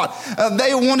of God.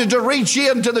 They wanted to reach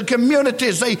into the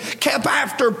communities. They kept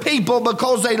after people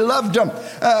because they loved them.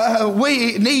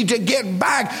 We need to get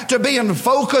back to being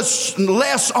focused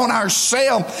less on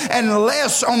ourselves and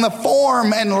less on the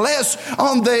form and less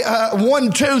on the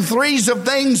 1, 2, 3s of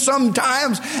things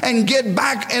sometimes, and get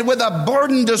back with a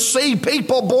burden to see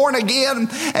people born again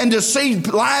and to see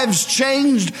lives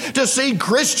changed, to see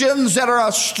Christians that are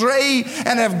astray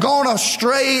and have gone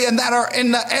astray and that are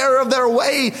in the error of their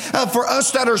way, for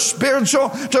us that are spiritual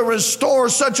to restore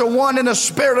such a one in a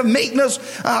spirit of meekness.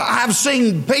 I've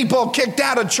seen people kicked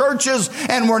out of churches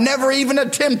and were never even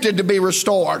attempted to be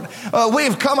restored.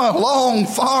 We've come a long,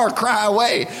 far cry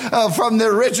away from the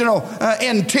original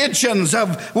intentions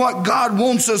of what God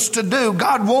wants us to do.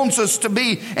 God wants us to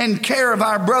be in care of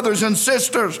our brothers and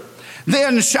sisters.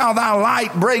 Then shall thy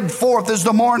light break forth as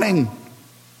the morning.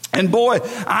 And boy,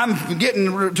 I'm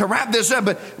getting to wrap this up,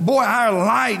 but boy, our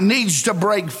light needs to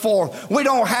break forth. We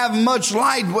don't have much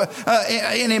light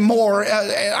anymore.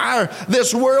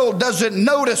 This world doesn't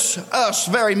notice us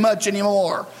very much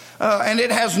anymore. And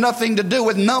it has nothing to do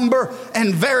with number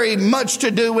and very much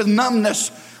to do with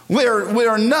numbness.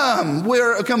 We're numb.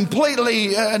 We're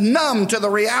completely numb to the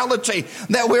reality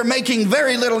that we're making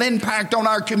very little impact on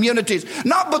our communities.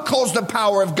 Not because of the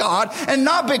power of God and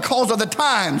not because of the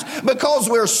times, because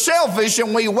we're selfish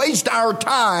and we waste our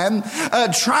time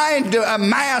trying to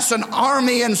amass an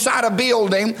army inside a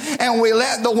building, and we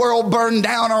let the world burn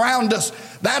down around us.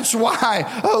 That's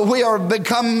why we are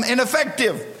become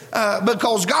ineffective.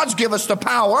 Because God's give us the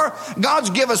power, God's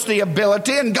give us the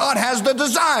ability, and God has the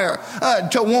desire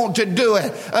to want to do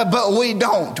it. But we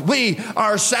don't. We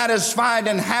are satisfied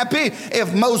and happy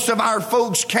if most of our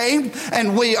folks came,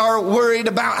 and we are worried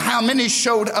about how many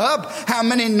showed up, how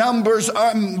many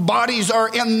bodies are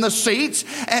in the seats,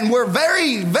 and we're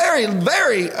very, very,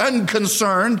 very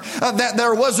unconcerned that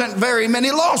there wasn't very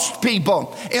many lost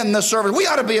people in the service. We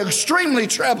ought to be extremely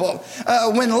troubled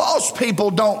when lost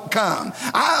people don't come.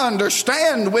 I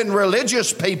understand when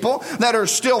religious people that are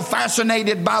still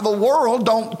fascinated by the world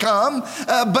don't come,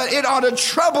 but it ought to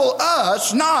trouble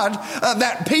us, not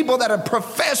that people that are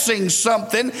professing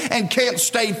something and can't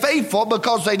stay faithful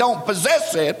because they don't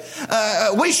possess it.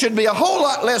 We should be a whole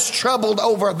lot less troubled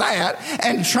over that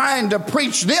and trying to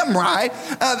preach them right,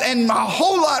 and a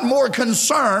whole lot more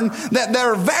concerned that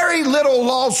there are very little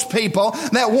lost people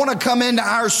that want to come into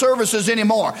our services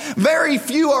anymore. Very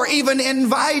few are even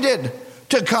invited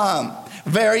to come.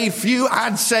 Very few.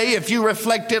 I'd say if you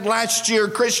reflected last year,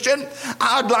 Christian,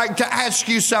 I'd like to ask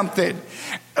you something.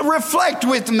 Reflect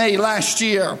with me last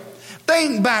year.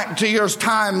 Think back to your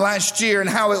time last year and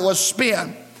how it was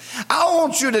spent. I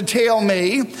want you to tell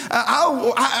me,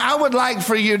 I would like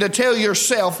for you to tell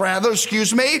yourself,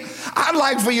 I'd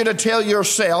like for you to tell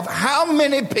yourself how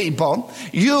many people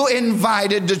you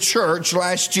invited to church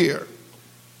last year.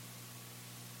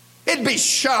 It'd be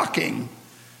shocking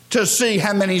to see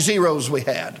how many zeros we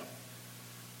had.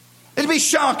 It'd be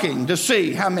shocking to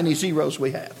see how many zeros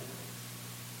we have.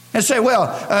 And say,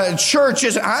 well,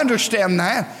 churches, I understand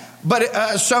that, but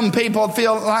some people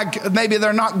feel like maybe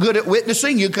they're not good at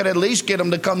witnessing. You could at least get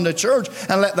them to come to church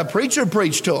and let the preacher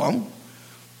preach to them.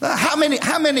 How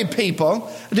many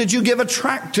people did you give a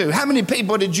tract to? How many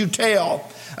people did you tell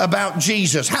about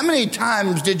Jesus? How many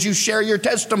times did you share your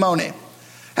testimony?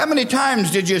 How many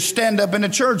times did you stand up in a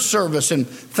church service and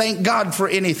thank God for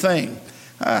anything?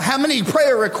 How many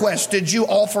prayer requests did you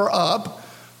offer up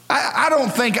I don't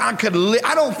think I could,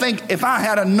 I don't think if I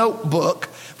had a notebook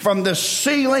from the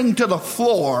ceiling to the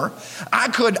floor, I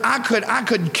don't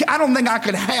think I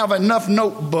could have enough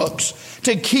notebooks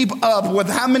to keep up with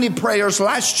how many prayers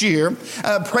last year,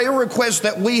 prayer requests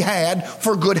that we had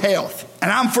for good health. And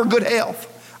I'm for good health.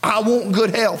 I want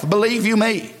good health, believe you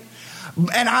me.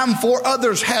 And I'm for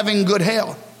others having good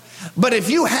health. But if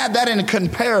you had that in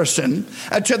comparison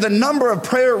to the number of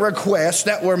prayer requests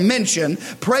that were mentioned,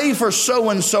 pray for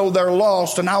so-and-so, they're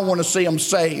lost and I want to see them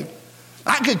saved.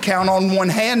 I could count on one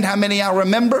hand how many I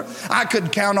remember. I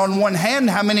could count on one hand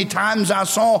how many times I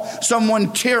saw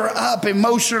someone tear up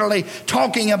emotionally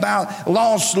talking about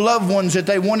lost loved ones that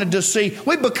they wanted to see.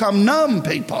 We become numb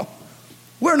people.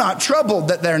 We're not troubled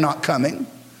that they're not coming.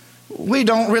 We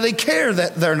don't really care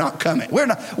that they're not coming.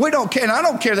 We don't care. And I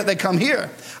don't care that they come here.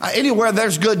 Anywhere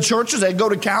there's good churches, they go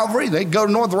to Calvary, they go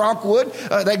to North Rockwood,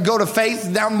 they go to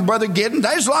Faith down in Brother Giddens.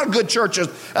 There's a lot of good churches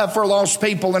for lost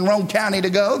people in Rome County to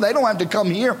go. They don't have to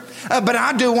come here. But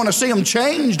I do want to see them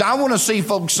changed. I want to see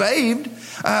folks saved.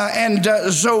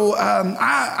 So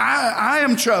I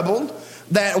am troubled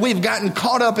that we've gotten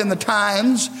caught up in the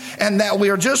times and that we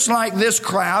are just like this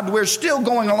crowd. We're still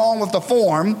going along with the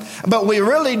form, but we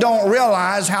really don't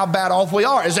realize how bad off we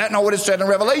are. Is that not what it said in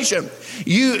Revelation?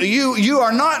 You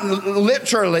are not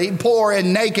literally poor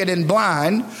and naked and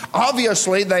blind.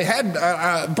 Obviously, they had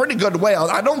a pretty good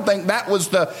wealth. I don't think that was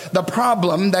the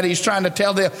problem that he's trying to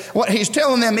tell them. What he's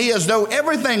telling them is, though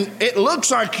everything, it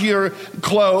looks like you're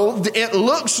clothed, it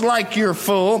looks like you're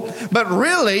full, but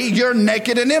really you're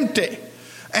naked and empty.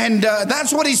 And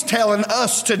that's what he's telling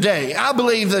us today. I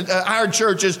believe that our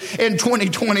churches in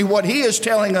 2020, what he is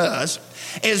telling us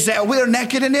is that we're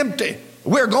naked and empty.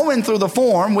 We're going through the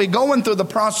form, we're going through the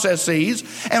processes,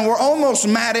 and we're almost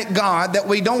mad at God that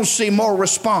we don't see more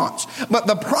response. But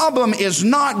the problem is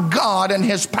not God and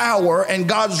his power and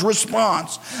God's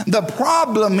response. The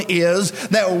problem is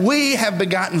that we have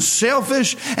begotten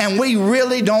selfish and we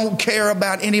really don't care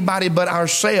about anybody but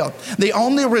ourselves. The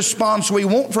only response we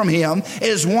want from him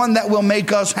is one that will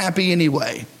make us happy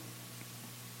anyway.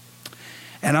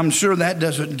 And I'm sure that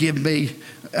doesn't give me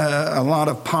a lot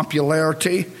of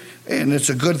popularity. And it's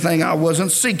a good thing I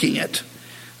wasn't seeking it.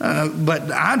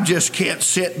 But I just can't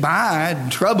sit by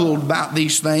troubled about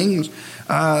these things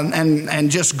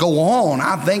and just go on.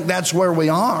 I think that's where we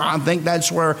are. I think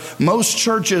that's where most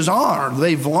churches are.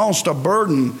 They've lost a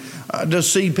burden to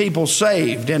see people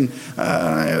saved and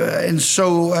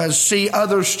so see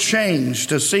others change,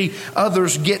 to see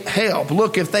others get help.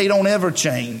 Look, if they don't ever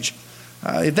change,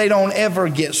 if they don't ever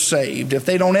get saved, if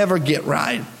they don't ever get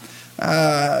right,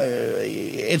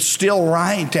 it's still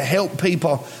right to help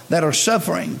people that are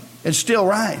suffering. It's still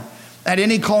right. At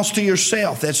any cost to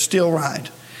yourself, that's still right.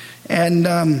 And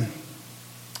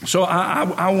so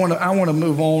I want to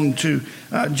move on to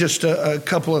just a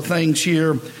couple of things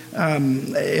here.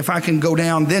 If I can go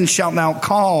down, then shalt thou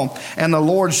call, and the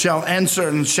Lord shall answer,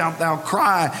 and shalt thou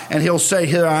cry, and he'll say,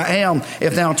 here I am.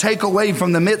 If thou take away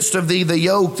from the midst of thee the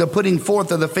yoke, the putting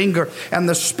forth of the finger, and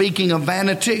the speaking of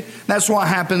vanity. That's what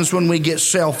happens when we get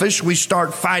selfish. We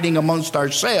start fighting amongst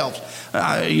ourselves.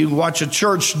 You watch a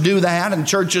church do that, and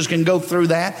churches can go through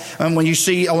that. And when you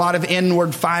see a lot of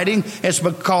inward fighting, it's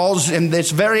because in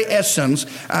this very essence,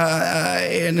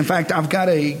 and in fact, I've got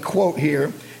a quote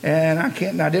here, and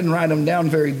I didn't write them down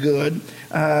very good,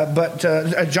 but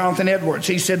Jonathan Edwards,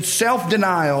 he said,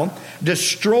 self-denial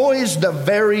destroys the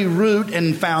very root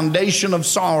and foundation of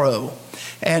sorrow.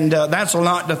 And that's a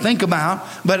lot to think about,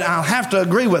 but I'll have to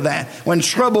agree with that. When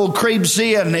trouble creeps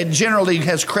in, it generally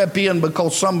has crept in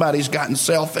because somebody's gotten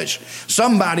selfish.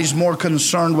 Somebody's more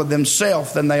concerned with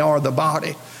themselves than they are the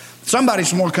body.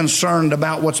 Somebody's more concerned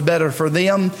about what's better for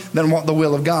them than what the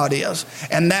will of God is.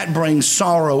 And that brings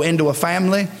sorrow into a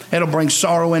family. It'll bring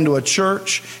sorrow into a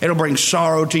church. It'll bring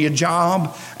sorrow to your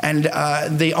job. And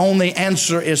the only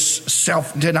answer is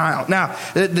self-denial. Now,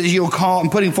 you'll call,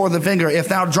 and putting forth the finger, if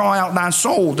thou draw out thy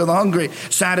soul to the hungry,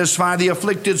 satisfy the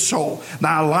afflicted soul.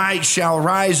 Thy light shall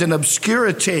rise in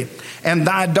obscurity, and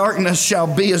thy darkness shall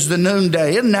be as the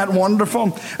noonday. Isn't that wonderful?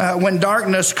 When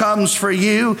darkness comes for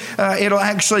you, it'll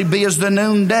actually be as the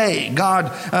noonday.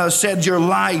 God said your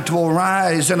light will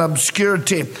rise in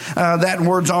obscurity. That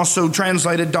word's also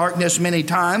translated darkness many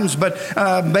times, but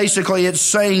basically it's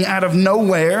saying out of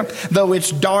nowhere, though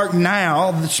it's dark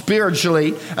now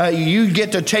spiritually, you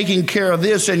get to taking care of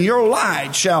this, and your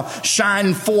light shall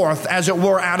shine forth as it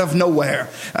were out of nowhere.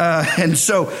 And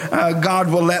so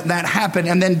God will let that happen,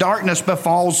 and then darkness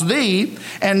befalls thee,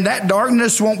 and that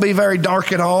darkness won't be very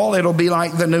dark at all. It'll be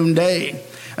like the noonday.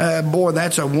 Boy,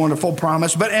 that's a wonderful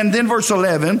promise. And then verse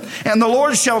 11, and the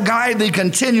Lord shall guide thee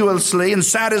continuously and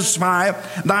satisfy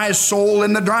thy soul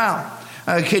in the drought.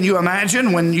 Can you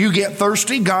imagine when you get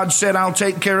thirsty? God said, I'll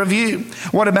take care of you.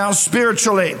 What about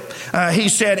spiritually? He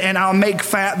said, and I'll make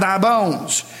fat thy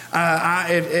bones.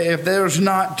 If there's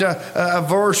not a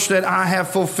verse that I have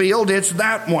fulfilled, it's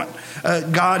that one.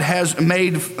 God has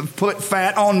put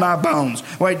fat on my bones.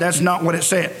 Wait, that's not what it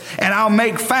said. And I'll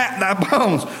make fat thy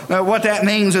bones. What that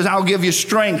means is I'll give you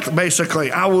strength,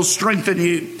 basically. I will strengthen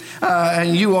you.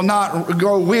 And you will not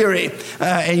grow weary,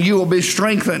 and you will be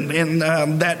strengthened in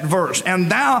that verse.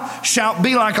 And thou shalt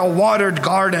be like a watered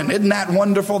garden. Isn't that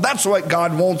wonderful? That's what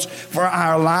God wants for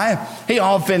our life. He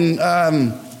often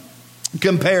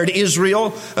compared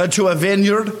Israel to a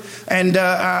vineyard. And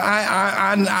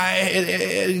God,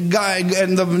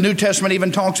 and the New Testament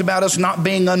even talks about us not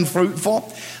being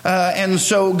unfruitful. And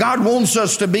so God wants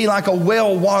us to be like a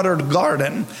well-watered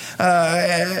garden.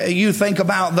 You think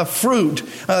about the fruit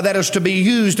that is to be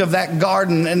used of that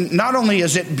garden. And not only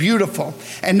is it beautiful,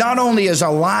 and not only is a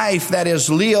life that is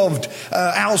lived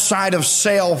outside of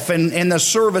self and in the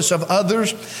service of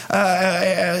others,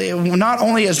 not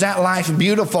only is that life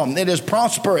beautiful, it is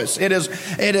prosperous. It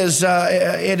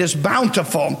is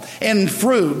bountiful in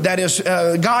fruit. That is,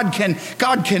 God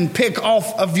can pick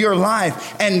off of your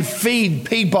life and feed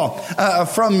people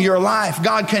from your life.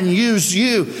 God can use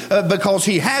you because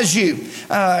He has you.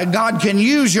 God can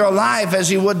use your life as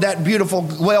He would that beautiful,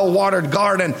 well-watered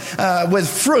garden with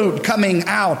fruit coming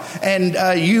out,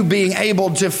 and you being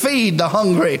able to feed the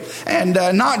hungry, and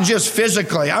not just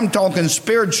physically. I'm talking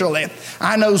spiritually.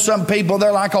 I know some people,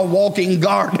 they're like a walking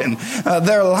garden.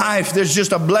 Their life, there's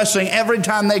just a blessing every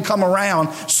time they come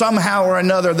around. Somehow or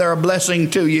another, they're a blessing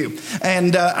to you.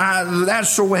 And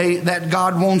that's the way that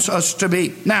God wants us to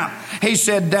be. Now, He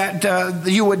said that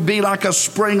you would be like a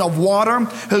spring of water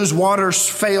whose waters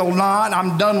fail not.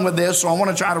 I'm done with this, so I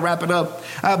want to try to wrap it up.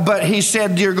 But He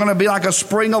said you're going to be like a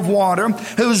spring of water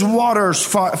whose waters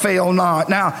fail not.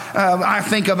 Now, I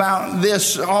think about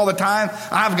this all the time.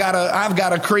 I've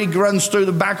got a creek runs through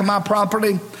the back of my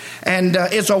property, and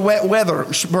it's a wet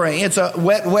weather spring. It's a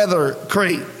wet weather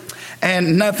creek.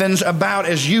 And nothing's about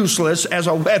as useless as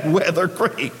a wet weather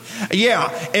creek.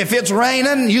 Yeah, if it's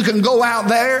raining, you can go out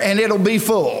there and it'll be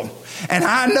full. And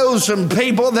I know some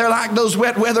people, they're like those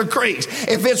wet weather creeks.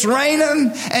 If it's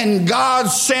raining and God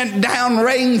sent down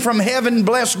rain from heaven,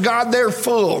 bless God, they're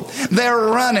full. They're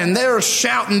running, they're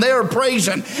shouting, they're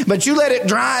praising. But you let it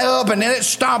dry up and then it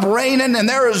stop raining and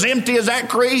they're as empty as that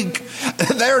creek.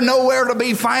 They're nowhere to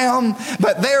be found,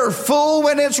 but they're full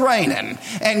when it's raining.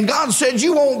 And God said,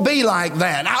 you won't be like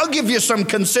that. I'll give you some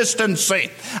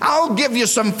consistency. I'll give you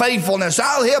some faithfulness.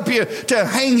 I'll help you to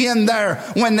hang in there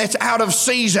when it's out of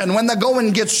season, when the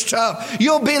going gets tough.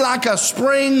 You'll be like a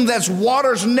spring that's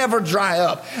waters never dry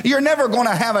up. You're never going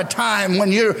to have a time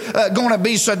when you're going to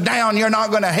be so down you're not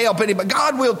going to help anybody.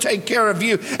 God will take care of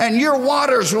you, and your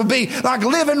waters will be like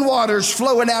living waters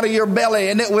flowing out of your belly,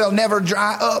 and it will never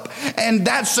dry up. And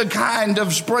that's the kind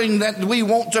of spring that we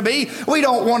want to be. We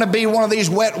don't want to be one of these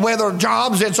wet weather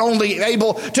jobs that's only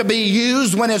able to be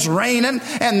used when it's raining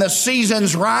and the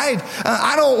season's right.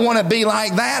 I don't want to be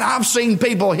like that. I've seen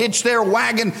people hitch their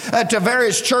wagon to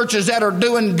various churches that are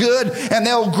doing good, and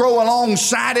they'll grow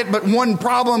alongside it, but one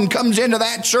problem comes into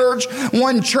that church,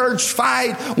 one church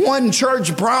fight, one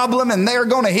church problem, and they're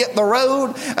going to hit the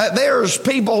road. There's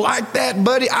people like that,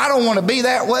 buddy. I don't want to be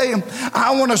that way.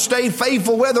 I want to stay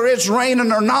faithful whether it's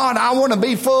raining or not. I want to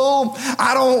be full.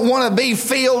 I don't want to be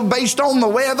filled based on the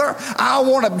weather. I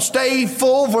want to stay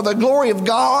full for the glory of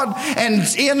God, and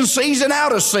in season,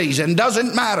 out of season,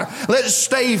 doesn't matter. Let's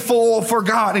stay full for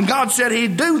God. And God said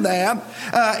He'd do that.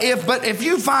 But if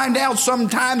you find out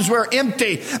sometimes we're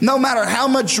empty, no matter how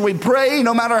much we pray,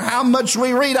 no matter how much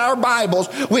we read our Bibles,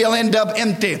 we'll end up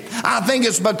empty. I think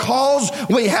it's because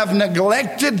we have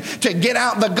neglected to get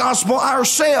out the gospel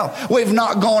ourselves. We've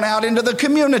not gone out into the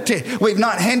community. We've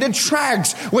not handed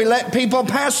tracts. We let people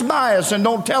pass by us and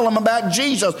don't tell them about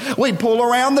Jesus. We pull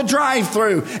around the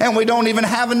drive-thru, and we don't even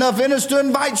have enough in us to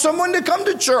invite someone to come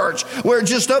to church. We're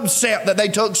just upset that they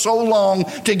took so long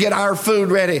to get our food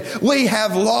ready. We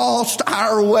have lost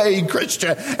our way,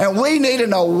 Christian, and we need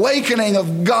an awakening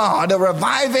of God, a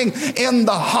reviving in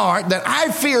the heart that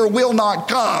I fear will not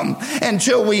come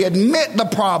until we admit the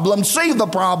problem, see the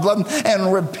problem,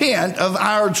 and repent of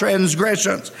our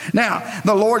transgressions. Now,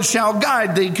 the Lord shall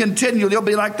guide thee continually. You'll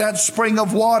be like that spring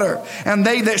of water, and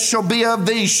they that shall be of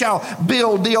thee shall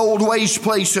build the old waste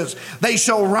places. They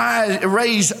shall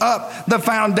raise up the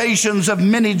foundations of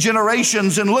many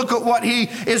generations. And look at what He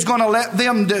is going to let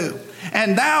them do.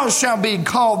 And thou shalt be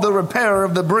called the repairer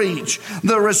of the breach,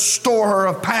 the restorer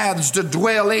of paths to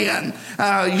dwell in.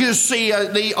 You see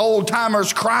the old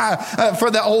timers cry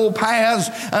for the old paths,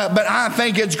 but I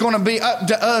think it's going to be up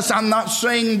to us. I'm not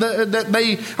saying that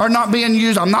they are not being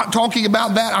used. I'm not talking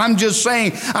about that. I'm just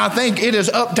saying I think it is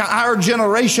up to our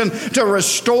generation to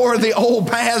restore the old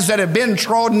paths that have been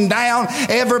trodden down.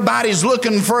 Everybody's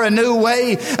looking for a new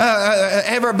way.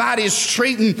 Everybody's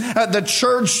treating the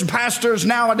church. Pastors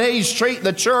nowadays treat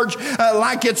the church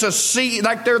like they're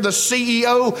the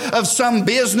CEO of some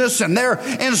business, and they're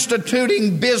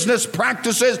instituting business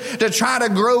practices to try to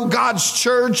grow God's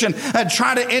church and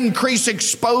try to increase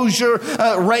exposure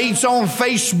rates on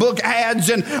Facebook ads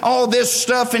and all this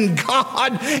stuff. And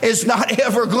God is not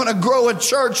ever going to grow a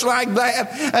church like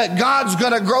that. God's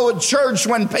going to grow a church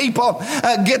when people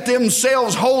get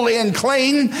themselves holy and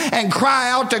clean and cry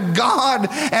out to God,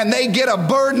 and they get a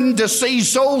burden to see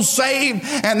souls saved,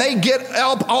 and they get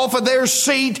up off of their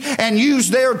seat and use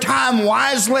their time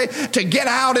wisely to get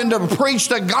out and to preach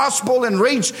the gospel and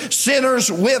reach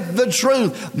sinners with the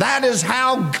truth. That is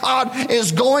how God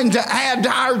is going to add to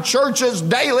our churches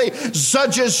daily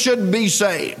such as should be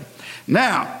saved.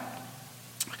 Now,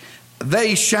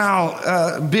 they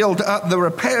shall build up the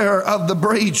repair of the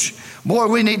breach. Boy,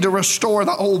 we need to restore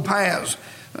the old paths.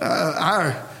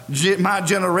 My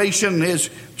generation is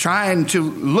trying to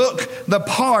look the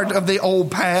part of the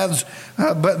old paths,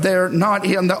 but they're not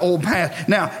in the old path.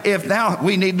 Now,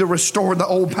 we need to restore the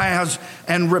old paths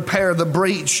and repair the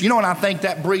breach. You know what I think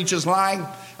that breach is like?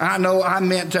 I know I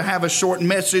meant to have a short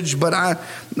message, but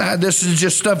this is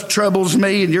just stuff troubles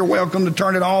me, and you're welcome to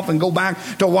turn it off and go back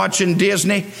to watching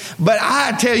Disney. But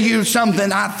I tell you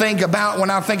something I think about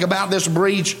when I think about this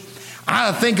breach.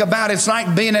 I think about it's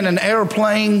like being in an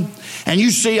airplane and you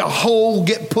see a hole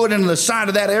get put into the side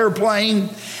of that airplane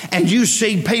and you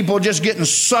see people just getting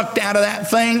sucked out of that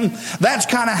thing. That's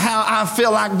kind of how I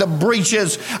feel like the breach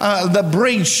is, the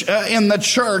breach in the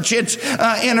church. It's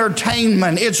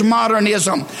entertainment. It's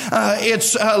modernism.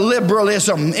 It's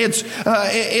liberalism. It's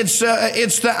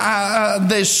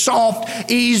the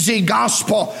soft, easy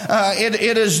gospel.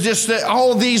 It is just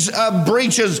all these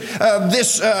breaches,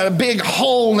 this big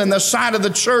hole in the side of the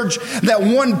church that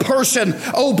one person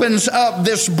opens up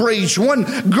this breach. One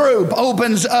group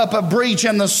opens up a breach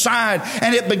in the side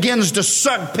and it begins to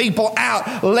suck people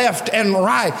out left and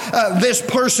right. This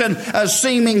person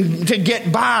seeming to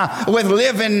get by with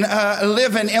living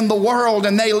in the world,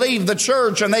 and they leave the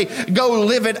church and they go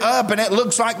live it up, and it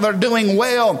looks like they're doing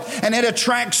well, and it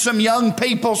attracts some young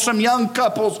people. Some young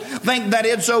couples think that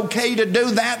it's okay to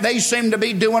do that. They seem to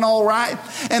be doing all right,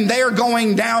 and they're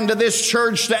going down to this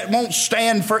church that won't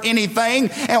stand for anything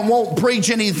and won't preach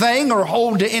anything or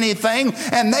hold to anything,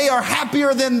 and they are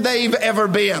happier than they've ever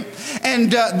been.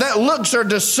 And that looks are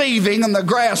deceiving, and the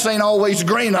grass ain't always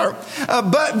greener.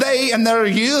 But they, in their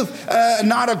youth,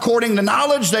 not according to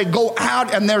knowledge, they go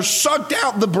out and they're sucked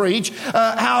out the breach,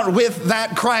 out with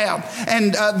that crowd.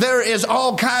 And there is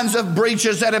all kinds of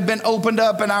breaches that have been opened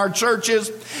up in our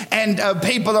churches, and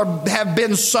people have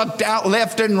been sucked out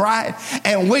left and right.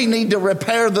 And we need to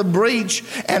repair the breach,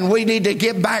 and we need to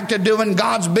get back to doing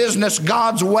God's business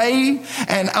God's way,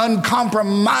 and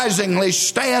uncompromisingly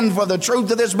stand for the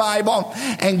truth of this Bible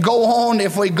and go on.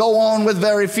 If we go on with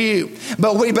very few,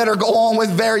 but we better go on with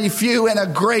very few and a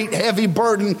great heavy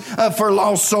burden for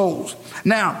lost souls.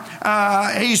 Now,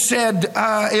 he said,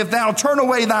 if thou turn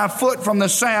away thy foot from the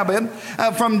Sabbath,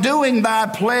 from doing thy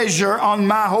pleasure on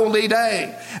my holy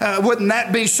day. Wouldn't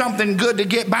that be something good to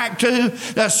get back to?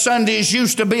 Sundays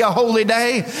used to be a holy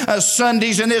day.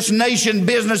 Sundays in this nation,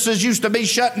 businesses used to be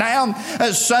shut down.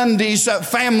 Sundays,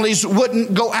 families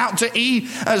wouldn't go out to eat.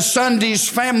 Sundays,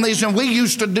 families, and we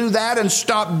used to do that and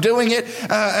stopped doing it.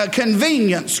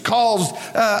 Convenience caused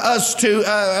us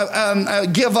to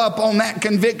give up on that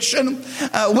conviction.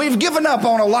 We've given up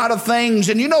on a lot of things,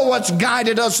 and you know what's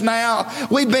guided us now?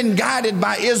 We've been guided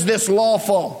by, is this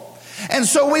lawful? And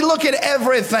so we look at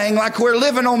everything like we're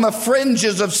living on the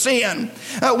fringes of sin.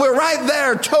 We're right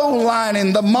there toe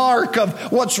lining the mark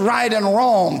of what's right and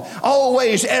wrong,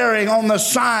 always erring on the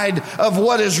side of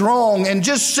what is wrong, and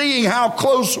just seeing how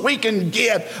close we can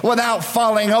get without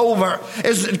falling over.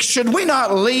 Should we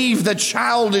not leave the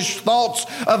childish thoughts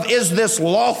of, is this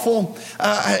lawful?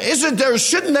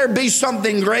 Shouldn't there be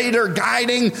something greater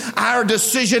guiding our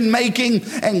decision making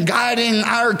and guiding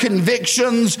our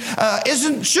convictions?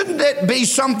 Shouldn't it it be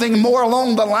something more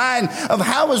along the line of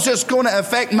how is this going to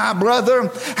affect my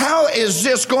brother? How is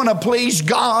this going to please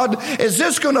God? Is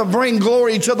this going to bring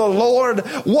glory to the Lord?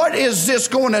 What is this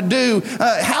going to do?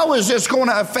 How is this going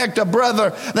to affect a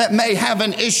brother that may have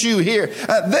an issue here?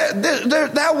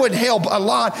 That would help a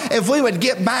lot if we would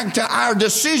get back to our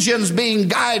decisions being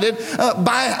guided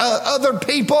by other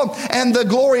people and the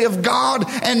glory of God,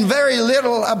 and very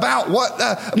little about what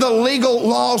the legal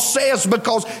law says,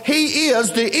 because he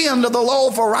is the end of the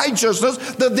law for righteousness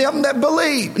to them that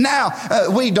believe. Now,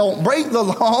 we don't break the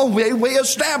law, we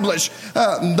establish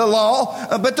the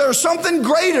law, but there's something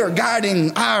greater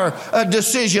guiding our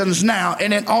decisions now,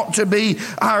 and it ought to be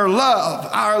our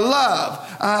love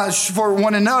for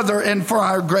one another and for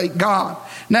our great God.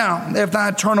 Now, if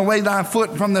thou turn away thy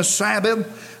foot from the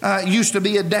Sabbath, used to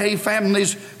be a day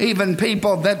families, even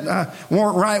people that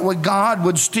weren't right with God,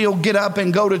 would still get up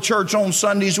and go to church on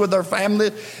Sundays with their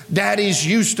family. Daddies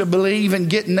used to believe in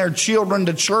getting their children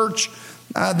to church.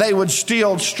 They would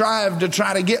still strive to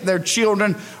try to get their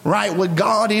children right with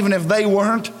God, even if they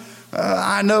weren't.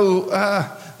 I know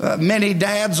many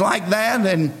dads like that,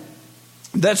 and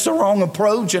that's the wrong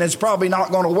approach, and it's probably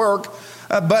not going to work.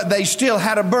 But they still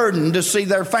had a burden to see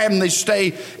their families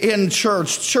stay in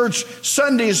church. Church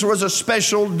Sundays was a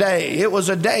special day. It was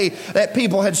a day that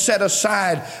people had set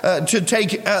aside to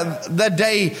take the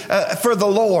day for the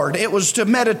Lord. It was to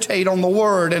meditate on the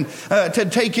Word and to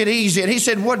take it easy. And he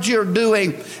said, what you're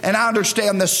doing, and I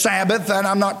understand the Sabbath, and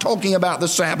I'm not talking about the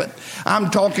Sabbath. I'm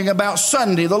talking about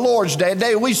Sunday, the Lord's Day, a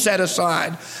day we set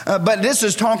aside. But this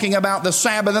is talking about the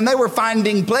Sabbath, and they were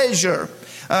finding pleasure.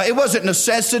 It wasn't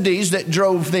necessities that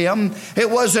drove them.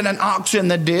 It wasn't an ox in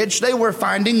the ditch. They were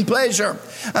finding pleasure.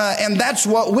 And that's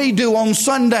what we do on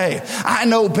Sunday. I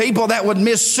know people that would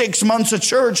miss 6 months of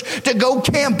church to go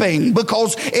camping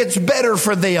because it's better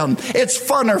for them. It's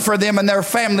funner for them and their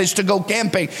families to go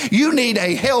camping. You need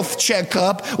a health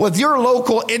checkup with your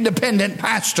local independent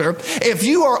pastor. If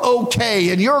you are okay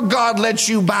and your God lets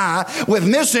you by with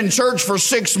missing church for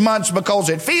 6 months because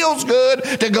it feels good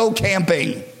to go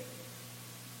camping,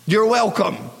 you're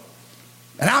welcome.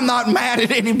 And I'm not mad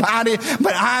at anybody,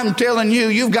 but I'm telling you,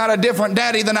 you've got a different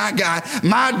daddy than I got.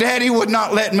 My daddy would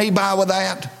not let me by with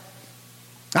that.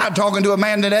 I'm talking to a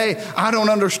man today. I don't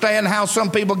understand how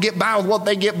some people get by with what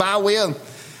they get by with.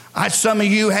 Some of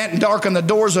you hadn't darkened the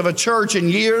doors of a church in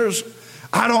years.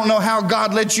 I don't know how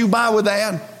God lets you by with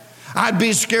that. I'd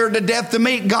be scared to death to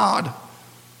meet God.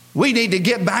 We need to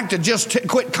get back to just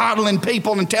quit coddling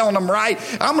people and telling them right.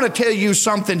 I'm going to tell you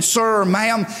something, sir or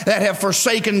ma'am, that have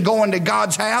forsaken going to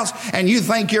God's house, and you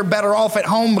think you're better off at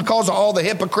home because of all the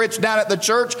hypocrites down at the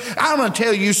church. I'm going to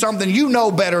tell you something. You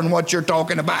know better than what you're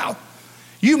talking about.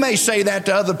 You may say that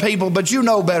to other people, but you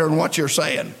know better than what you're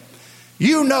saying.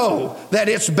 You know that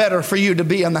it's better for you to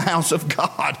be in the house of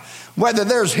God, whether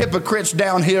there's hypocrites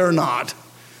down here or not.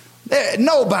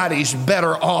 Nobody's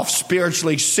better off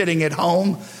spiritually sitting at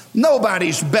home.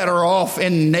 Nobody's better off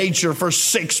in nature for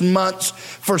 6 months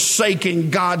forsaking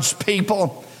God's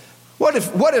people. What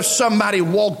if somebody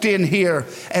walked in here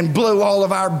and blew all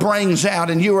of our brains out,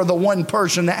 and you were the one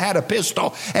person that had a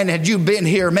pistol, and had you been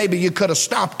here, maybe you could have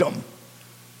stopped them?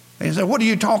 And he said, what are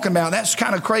you talking about? That's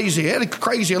kind of crazy. It's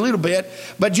crazy a little bit.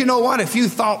 But you know what? If you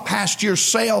thought past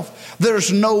yourself, there's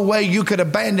no way you could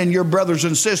abandon your brothers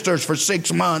and sisters for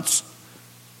 6 months.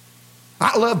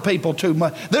 I love people too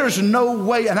much. There's no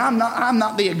way, and I'm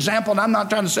not the example, and I'm not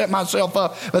trying to set myself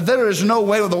up, but there is no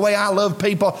way with the way I love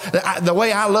people, the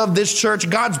way I love this church.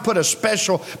 God's put a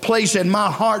special place in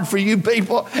my heart for you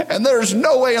people, and there's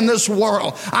no way in this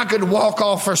world I could walk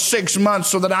off for 6 months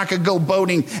so that I could go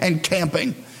boating and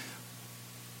camping.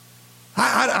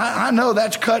 I know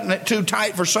that's cutting it too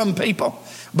tight for some people,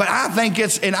 but I think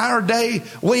it's in our day,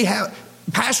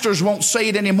 pastors won't say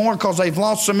it anymore because they've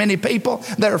lost so many people.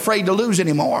 They're afraid to lose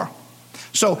anymore.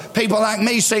 So people like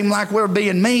me seem like we're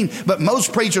being mean, but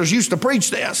most preachers used to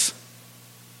preach this.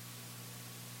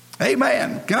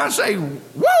 Amen. Can I say,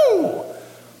 woo?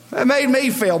 It made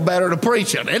me feel better to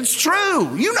preach it. It's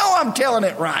true. You know I'm telling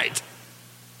it right.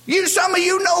 Some of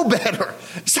you know better.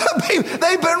 Some people,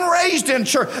 they've been raised in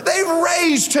church. They've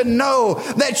raised to know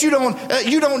that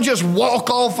you don't just walk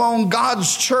off on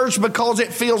God's church because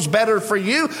it feels better for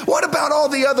you. What about all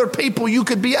the other people you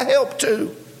could be a help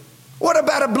to? What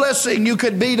about a blessing you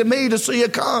could be to me to see you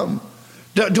come?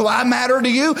 Do I matter to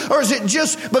you? Or is it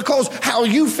just because how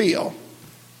you feel?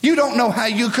 You don't know how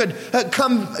you could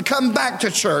come back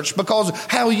to church because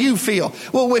how you feel.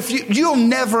 Well, if you'll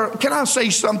never, can I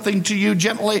say something to you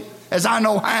gently as I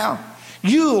know how?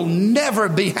 You'll never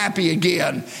be happy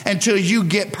again until you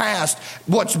get past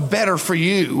what's better for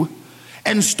you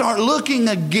and start looking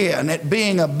again at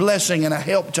being a blessing and a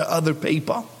help to other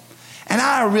people. And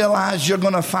I realize you're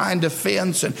going to find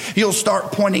offense and you'll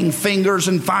start pointing fingers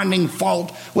and finding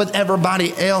fault with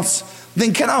everybody else.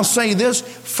 Then can I say this?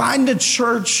 Find a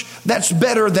church that's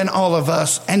better than all of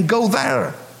us and go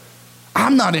there.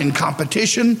 I'm not in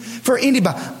competition for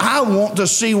anybody. I want to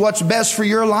see what's best for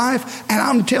your life. And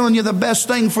I'm telling you, the best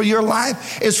thing for your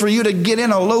life is for you to get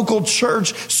in a local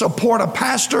church, support a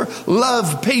pastor,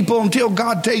 love people until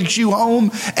God takes you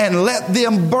home, and let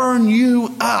them burn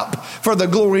you up for the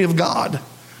glory of God.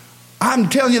 I'm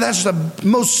telling you, that's the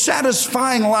most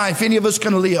satisfying life any of us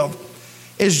can live,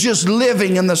 is just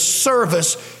living in the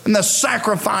service and the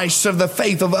sacrifice of the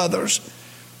faith of others.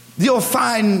 You'll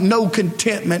find no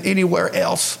contentment anywhere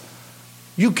else.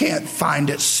 You can't find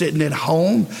it sitting at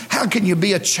home. How can you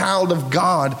be a child of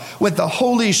God with the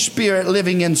Holy Spirit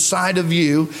living inside of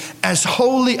you as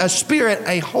holy,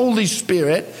 a Holy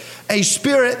Spirit, a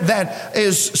spirit that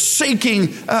is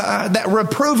seeking, that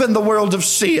reproving the world of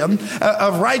sin,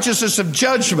 of righteousness, of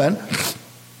judgment,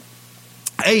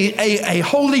 a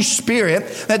Holy Spirit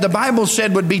that the Bible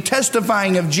said would be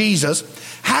testifying of Jesus.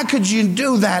 How could you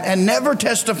do that and never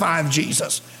testify of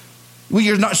Jesus? Well,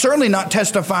 you're certainly not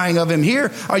testifying of him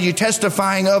here. Are you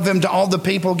testifying of him to all the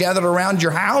people gathered around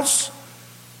your house?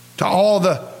 To all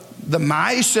the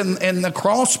mice in the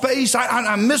crawl space?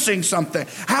 I'm missing something.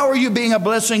 How are you being a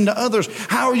blessing to others?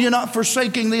 How are you not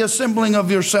forsaking the assembling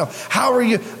of yourself? How are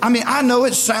you? I know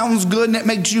it sounds good and it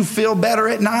makes you feel better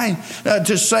at night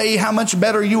to say how much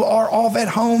better you are off at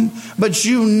home, but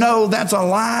you know that's a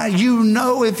lie. You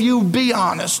know, if you be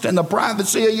honest in the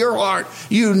privacy of your heart,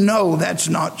 you know that's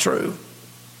not true.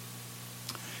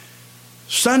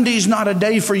 Sunday's not a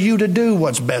day for you to do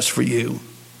what's best for you.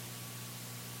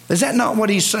 Is that not what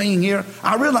he's saying here?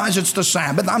 I realize it's the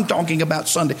Sabbath. I'm talking about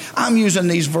Sunday. I'm using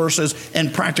these verses in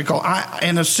practical,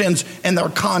 in a sense, in their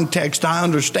context. I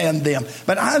understand them.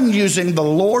 But I'm using the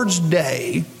Lord's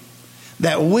Day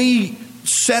that we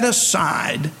set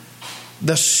aside,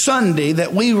 the Sunday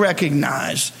that we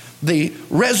recognize the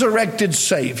resurrected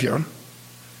Savior,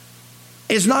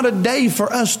 is not a day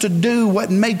for us to do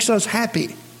what makes us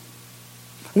happy.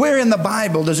 Where in the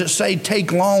Bible does it say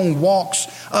take long walks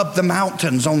up the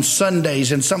mountains on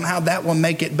Sundays and somehow that will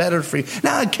make it better for you?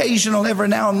 Now, occasional, every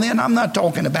now and then, I'm not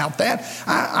talking about that.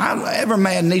 Every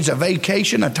man needs a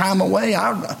vacation, a time away.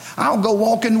 I'll go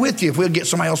walking with you if we'll get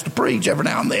somebody else to preach every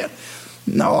now and then.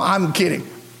 No, I'm kidding.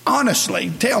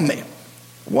 Honestly, tell me,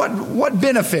 what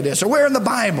benefit is there? Where in the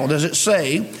Bible does it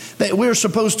say that we're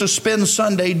supposed to spend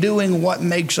Sunday doing what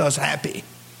makes us happy?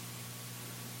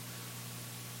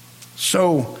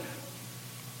 So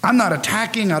I'm not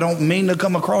attacking. I don't mean to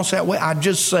come across that way. I'm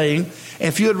just saying,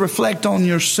 if you'd reflect on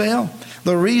yourself,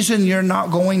 the reason you're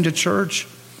not going to church,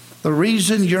 the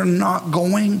reason you're not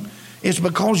going is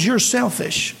because you're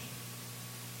selfish.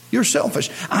 You're selfish.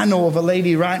 I know of a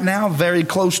lady right now, very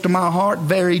close to my heart,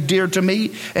 very dear to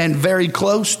me, and very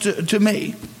close to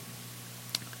me.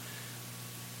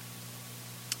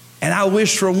 And I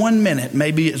wish for 1 minute,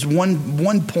 maybe it's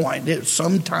one point, at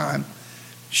some time,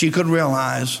 she could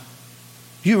realize,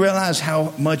 you realize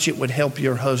how much it would help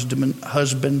your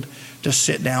husband to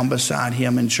sit down beside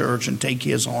him in church and take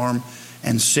his arm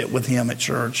and sit with him at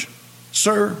church.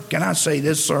 Sir, can I say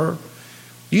this, sir?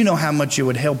 You know how much it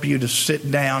would help you to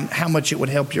sit down, how much it would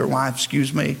help your wife,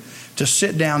 to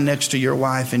sit down next to your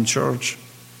wife in church.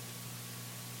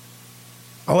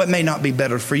 Oh, it may not be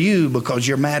better for you because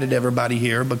you're mad at everybody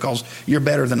here because you're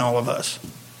better than all of us.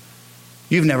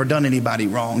 You've never done anybody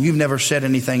wrong. You've never said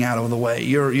anything out of the way.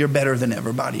 You're better than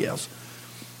everybody else.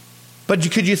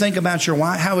 But could you think about your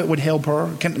wife, how it would help her?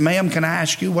 Ma'am, can I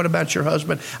ask you, what about your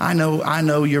husband? I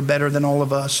know you're better than all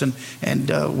of us, and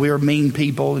we're mean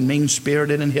people and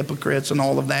mean-spirited and hypocrites and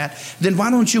all of that. Then why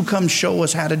don't you come show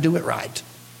us how to do it right?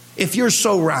 If you're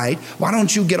so right, why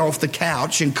don't you get off the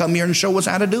couch and come here and show us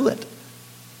how to do it?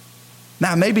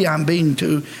 Now, maybe I'm being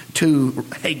too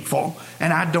hateful,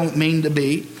 and I don't mean to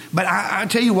be. But I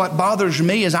tell you what bothers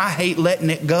me is I hate letting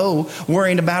it go,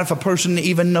 worrying about if a person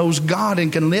even knows God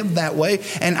and can live that way.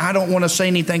 And I don't want to say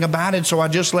anything about it, so I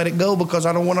just let it go because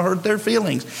I don't want to hurt their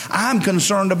feelings. I'm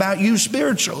concerned about you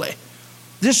spiritually.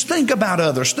 Just think about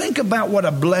others. Think about what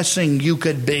a blessing you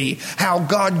could be, how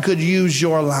God could use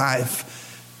your life.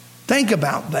 Think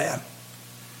about that.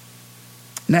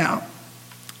 Now,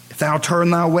 if thou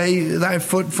turn thy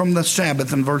foot from the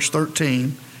Sabbath in verse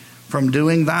 13, from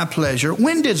doing thy pleasure.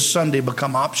 When did Sunday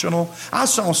become optional? I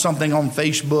saw something on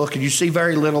Facebook, and you see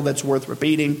very little that's worth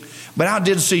repeating, but I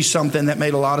did see something that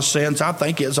made a lot of sense. I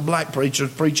think it's a black preacher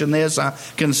preaching this. I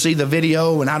can see the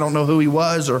video, and I don't know who he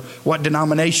was or what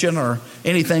denomination or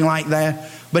anything like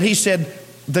that. But he said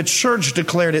the church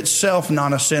declared itself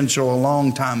non-essential a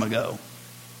long time ago.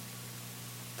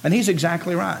 And he's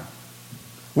exactly right.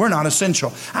 We're not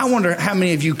essential. I wonder how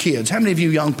many of you kids, how many of you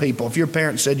young people, if your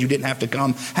parents said you didn't have to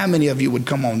come, how many of you would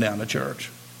come on down to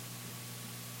church?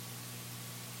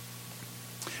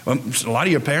 Well, a lot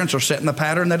of your parents are setting the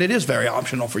pattern that it is very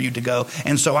optional for you to go.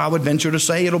 And so I would venture to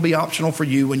say it'll be optional for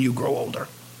you when you grow older.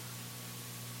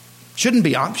 Shouldn't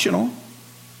be optional.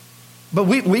 But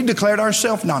we declared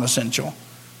ourselves non-essential.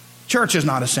 Church is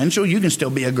not essential. You can still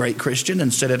be a great Christian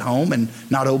and sit at home and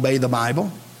not obey the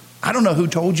Bible. I don't know who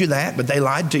told you that, but they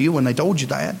lied to you when they told you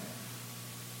that.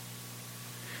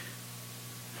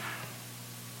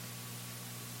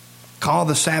 Call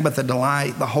the Sabbath a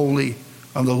delight, the holy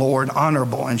of the Lord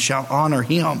honorable, and shall honor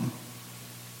him.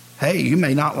 Hey, you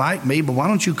may not like me, but why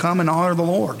don't you come and honor the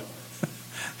Lord?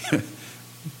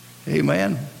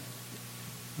 Amen.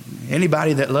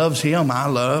 Anybody that loves him, I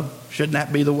love. Shouldn't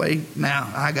that be the way?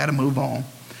 Now, I got to move on.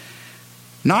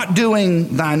 Not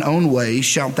doing thine own ways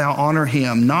shalt thou honor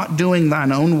him, not doing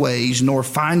thine own ways, nor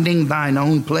finding thine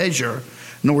own pleasure,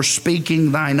 nor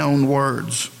speaking thine own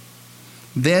words.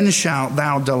 Then shalt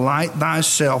thou delight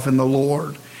thyself in the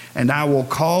Lord, and I will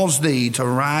cause thee to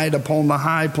ride upon the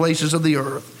high places of the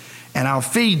earth, and I'll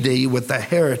feed thee with the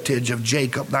heritage of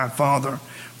Jacob thy father,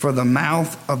 for the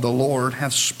mouth of the Lord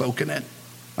hath spoken it.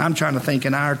 I'm trying to think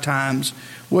in our times,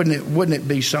 wouldn't it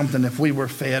be something if we were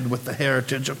fed with the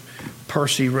heritage of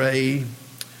Percy Ray,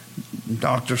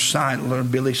 Dr. Seidler,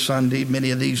 Billy Sunday,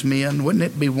 many of these men? Wouldn't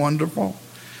it be wonderful?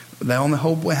 The only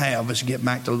hope we have is to get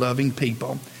back to loving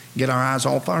people, get our eyes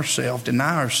off ourselves,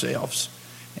 deny ourselves,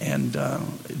 and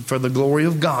for the glory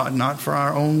of God, not for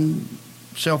our own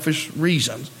selfish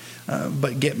reasons,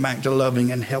 but get back to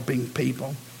loving and helping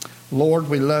people. Lord,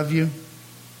 we love you.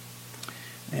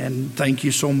 And thank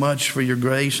you so much for your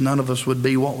grace. None of us would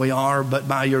be what we are but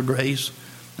by your grace.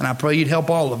 And I pray you'd help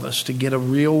all of us to get a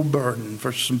real burden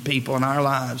for some people in our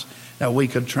lives that we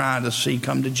could try to see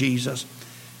come to Jesus.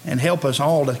 And help us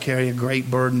all to carry a great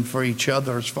burden for each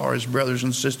other as far as brothers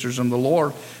and sisters in the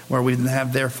Lord, where we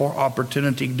have therefore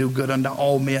opportunity to do good unto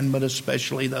all men, but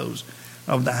especially those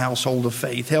of the household of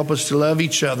faith. Help us to love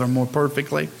each other more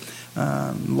perfectly.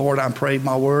 Lord, I pray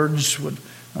my words would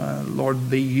Lord,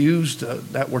 be used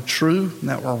that were true,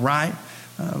 that were right,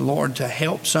 Lord, to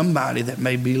help somebody that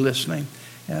may be listening.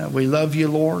 We love you,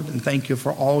 Lord, and thank you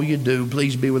for all you do.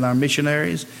 Please be with our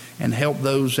missionaries and help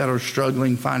those that are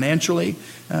struggling financially.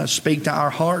 Speak to our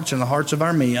hearts and the hearts of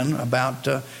our men about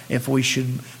if we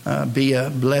should be a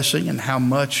blessing and how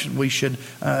much we should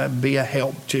be a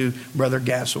help to Brother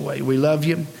Gassaway. We love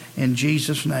you. In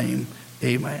Jesus' name,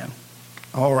 amen.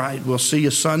 All right, we'll see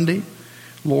you Sunday.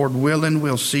 Lord willing,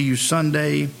 we'll see you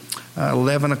Sunday,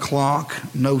 11 o'clock,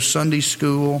 no Sunday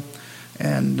school,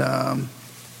 and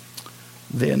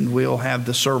then we'll have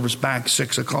the service back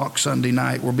 6 o'clock Sunday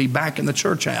night. We'll be back in the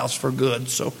church house for good,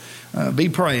 so be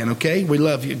praying, okay? We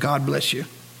love you. God bless you.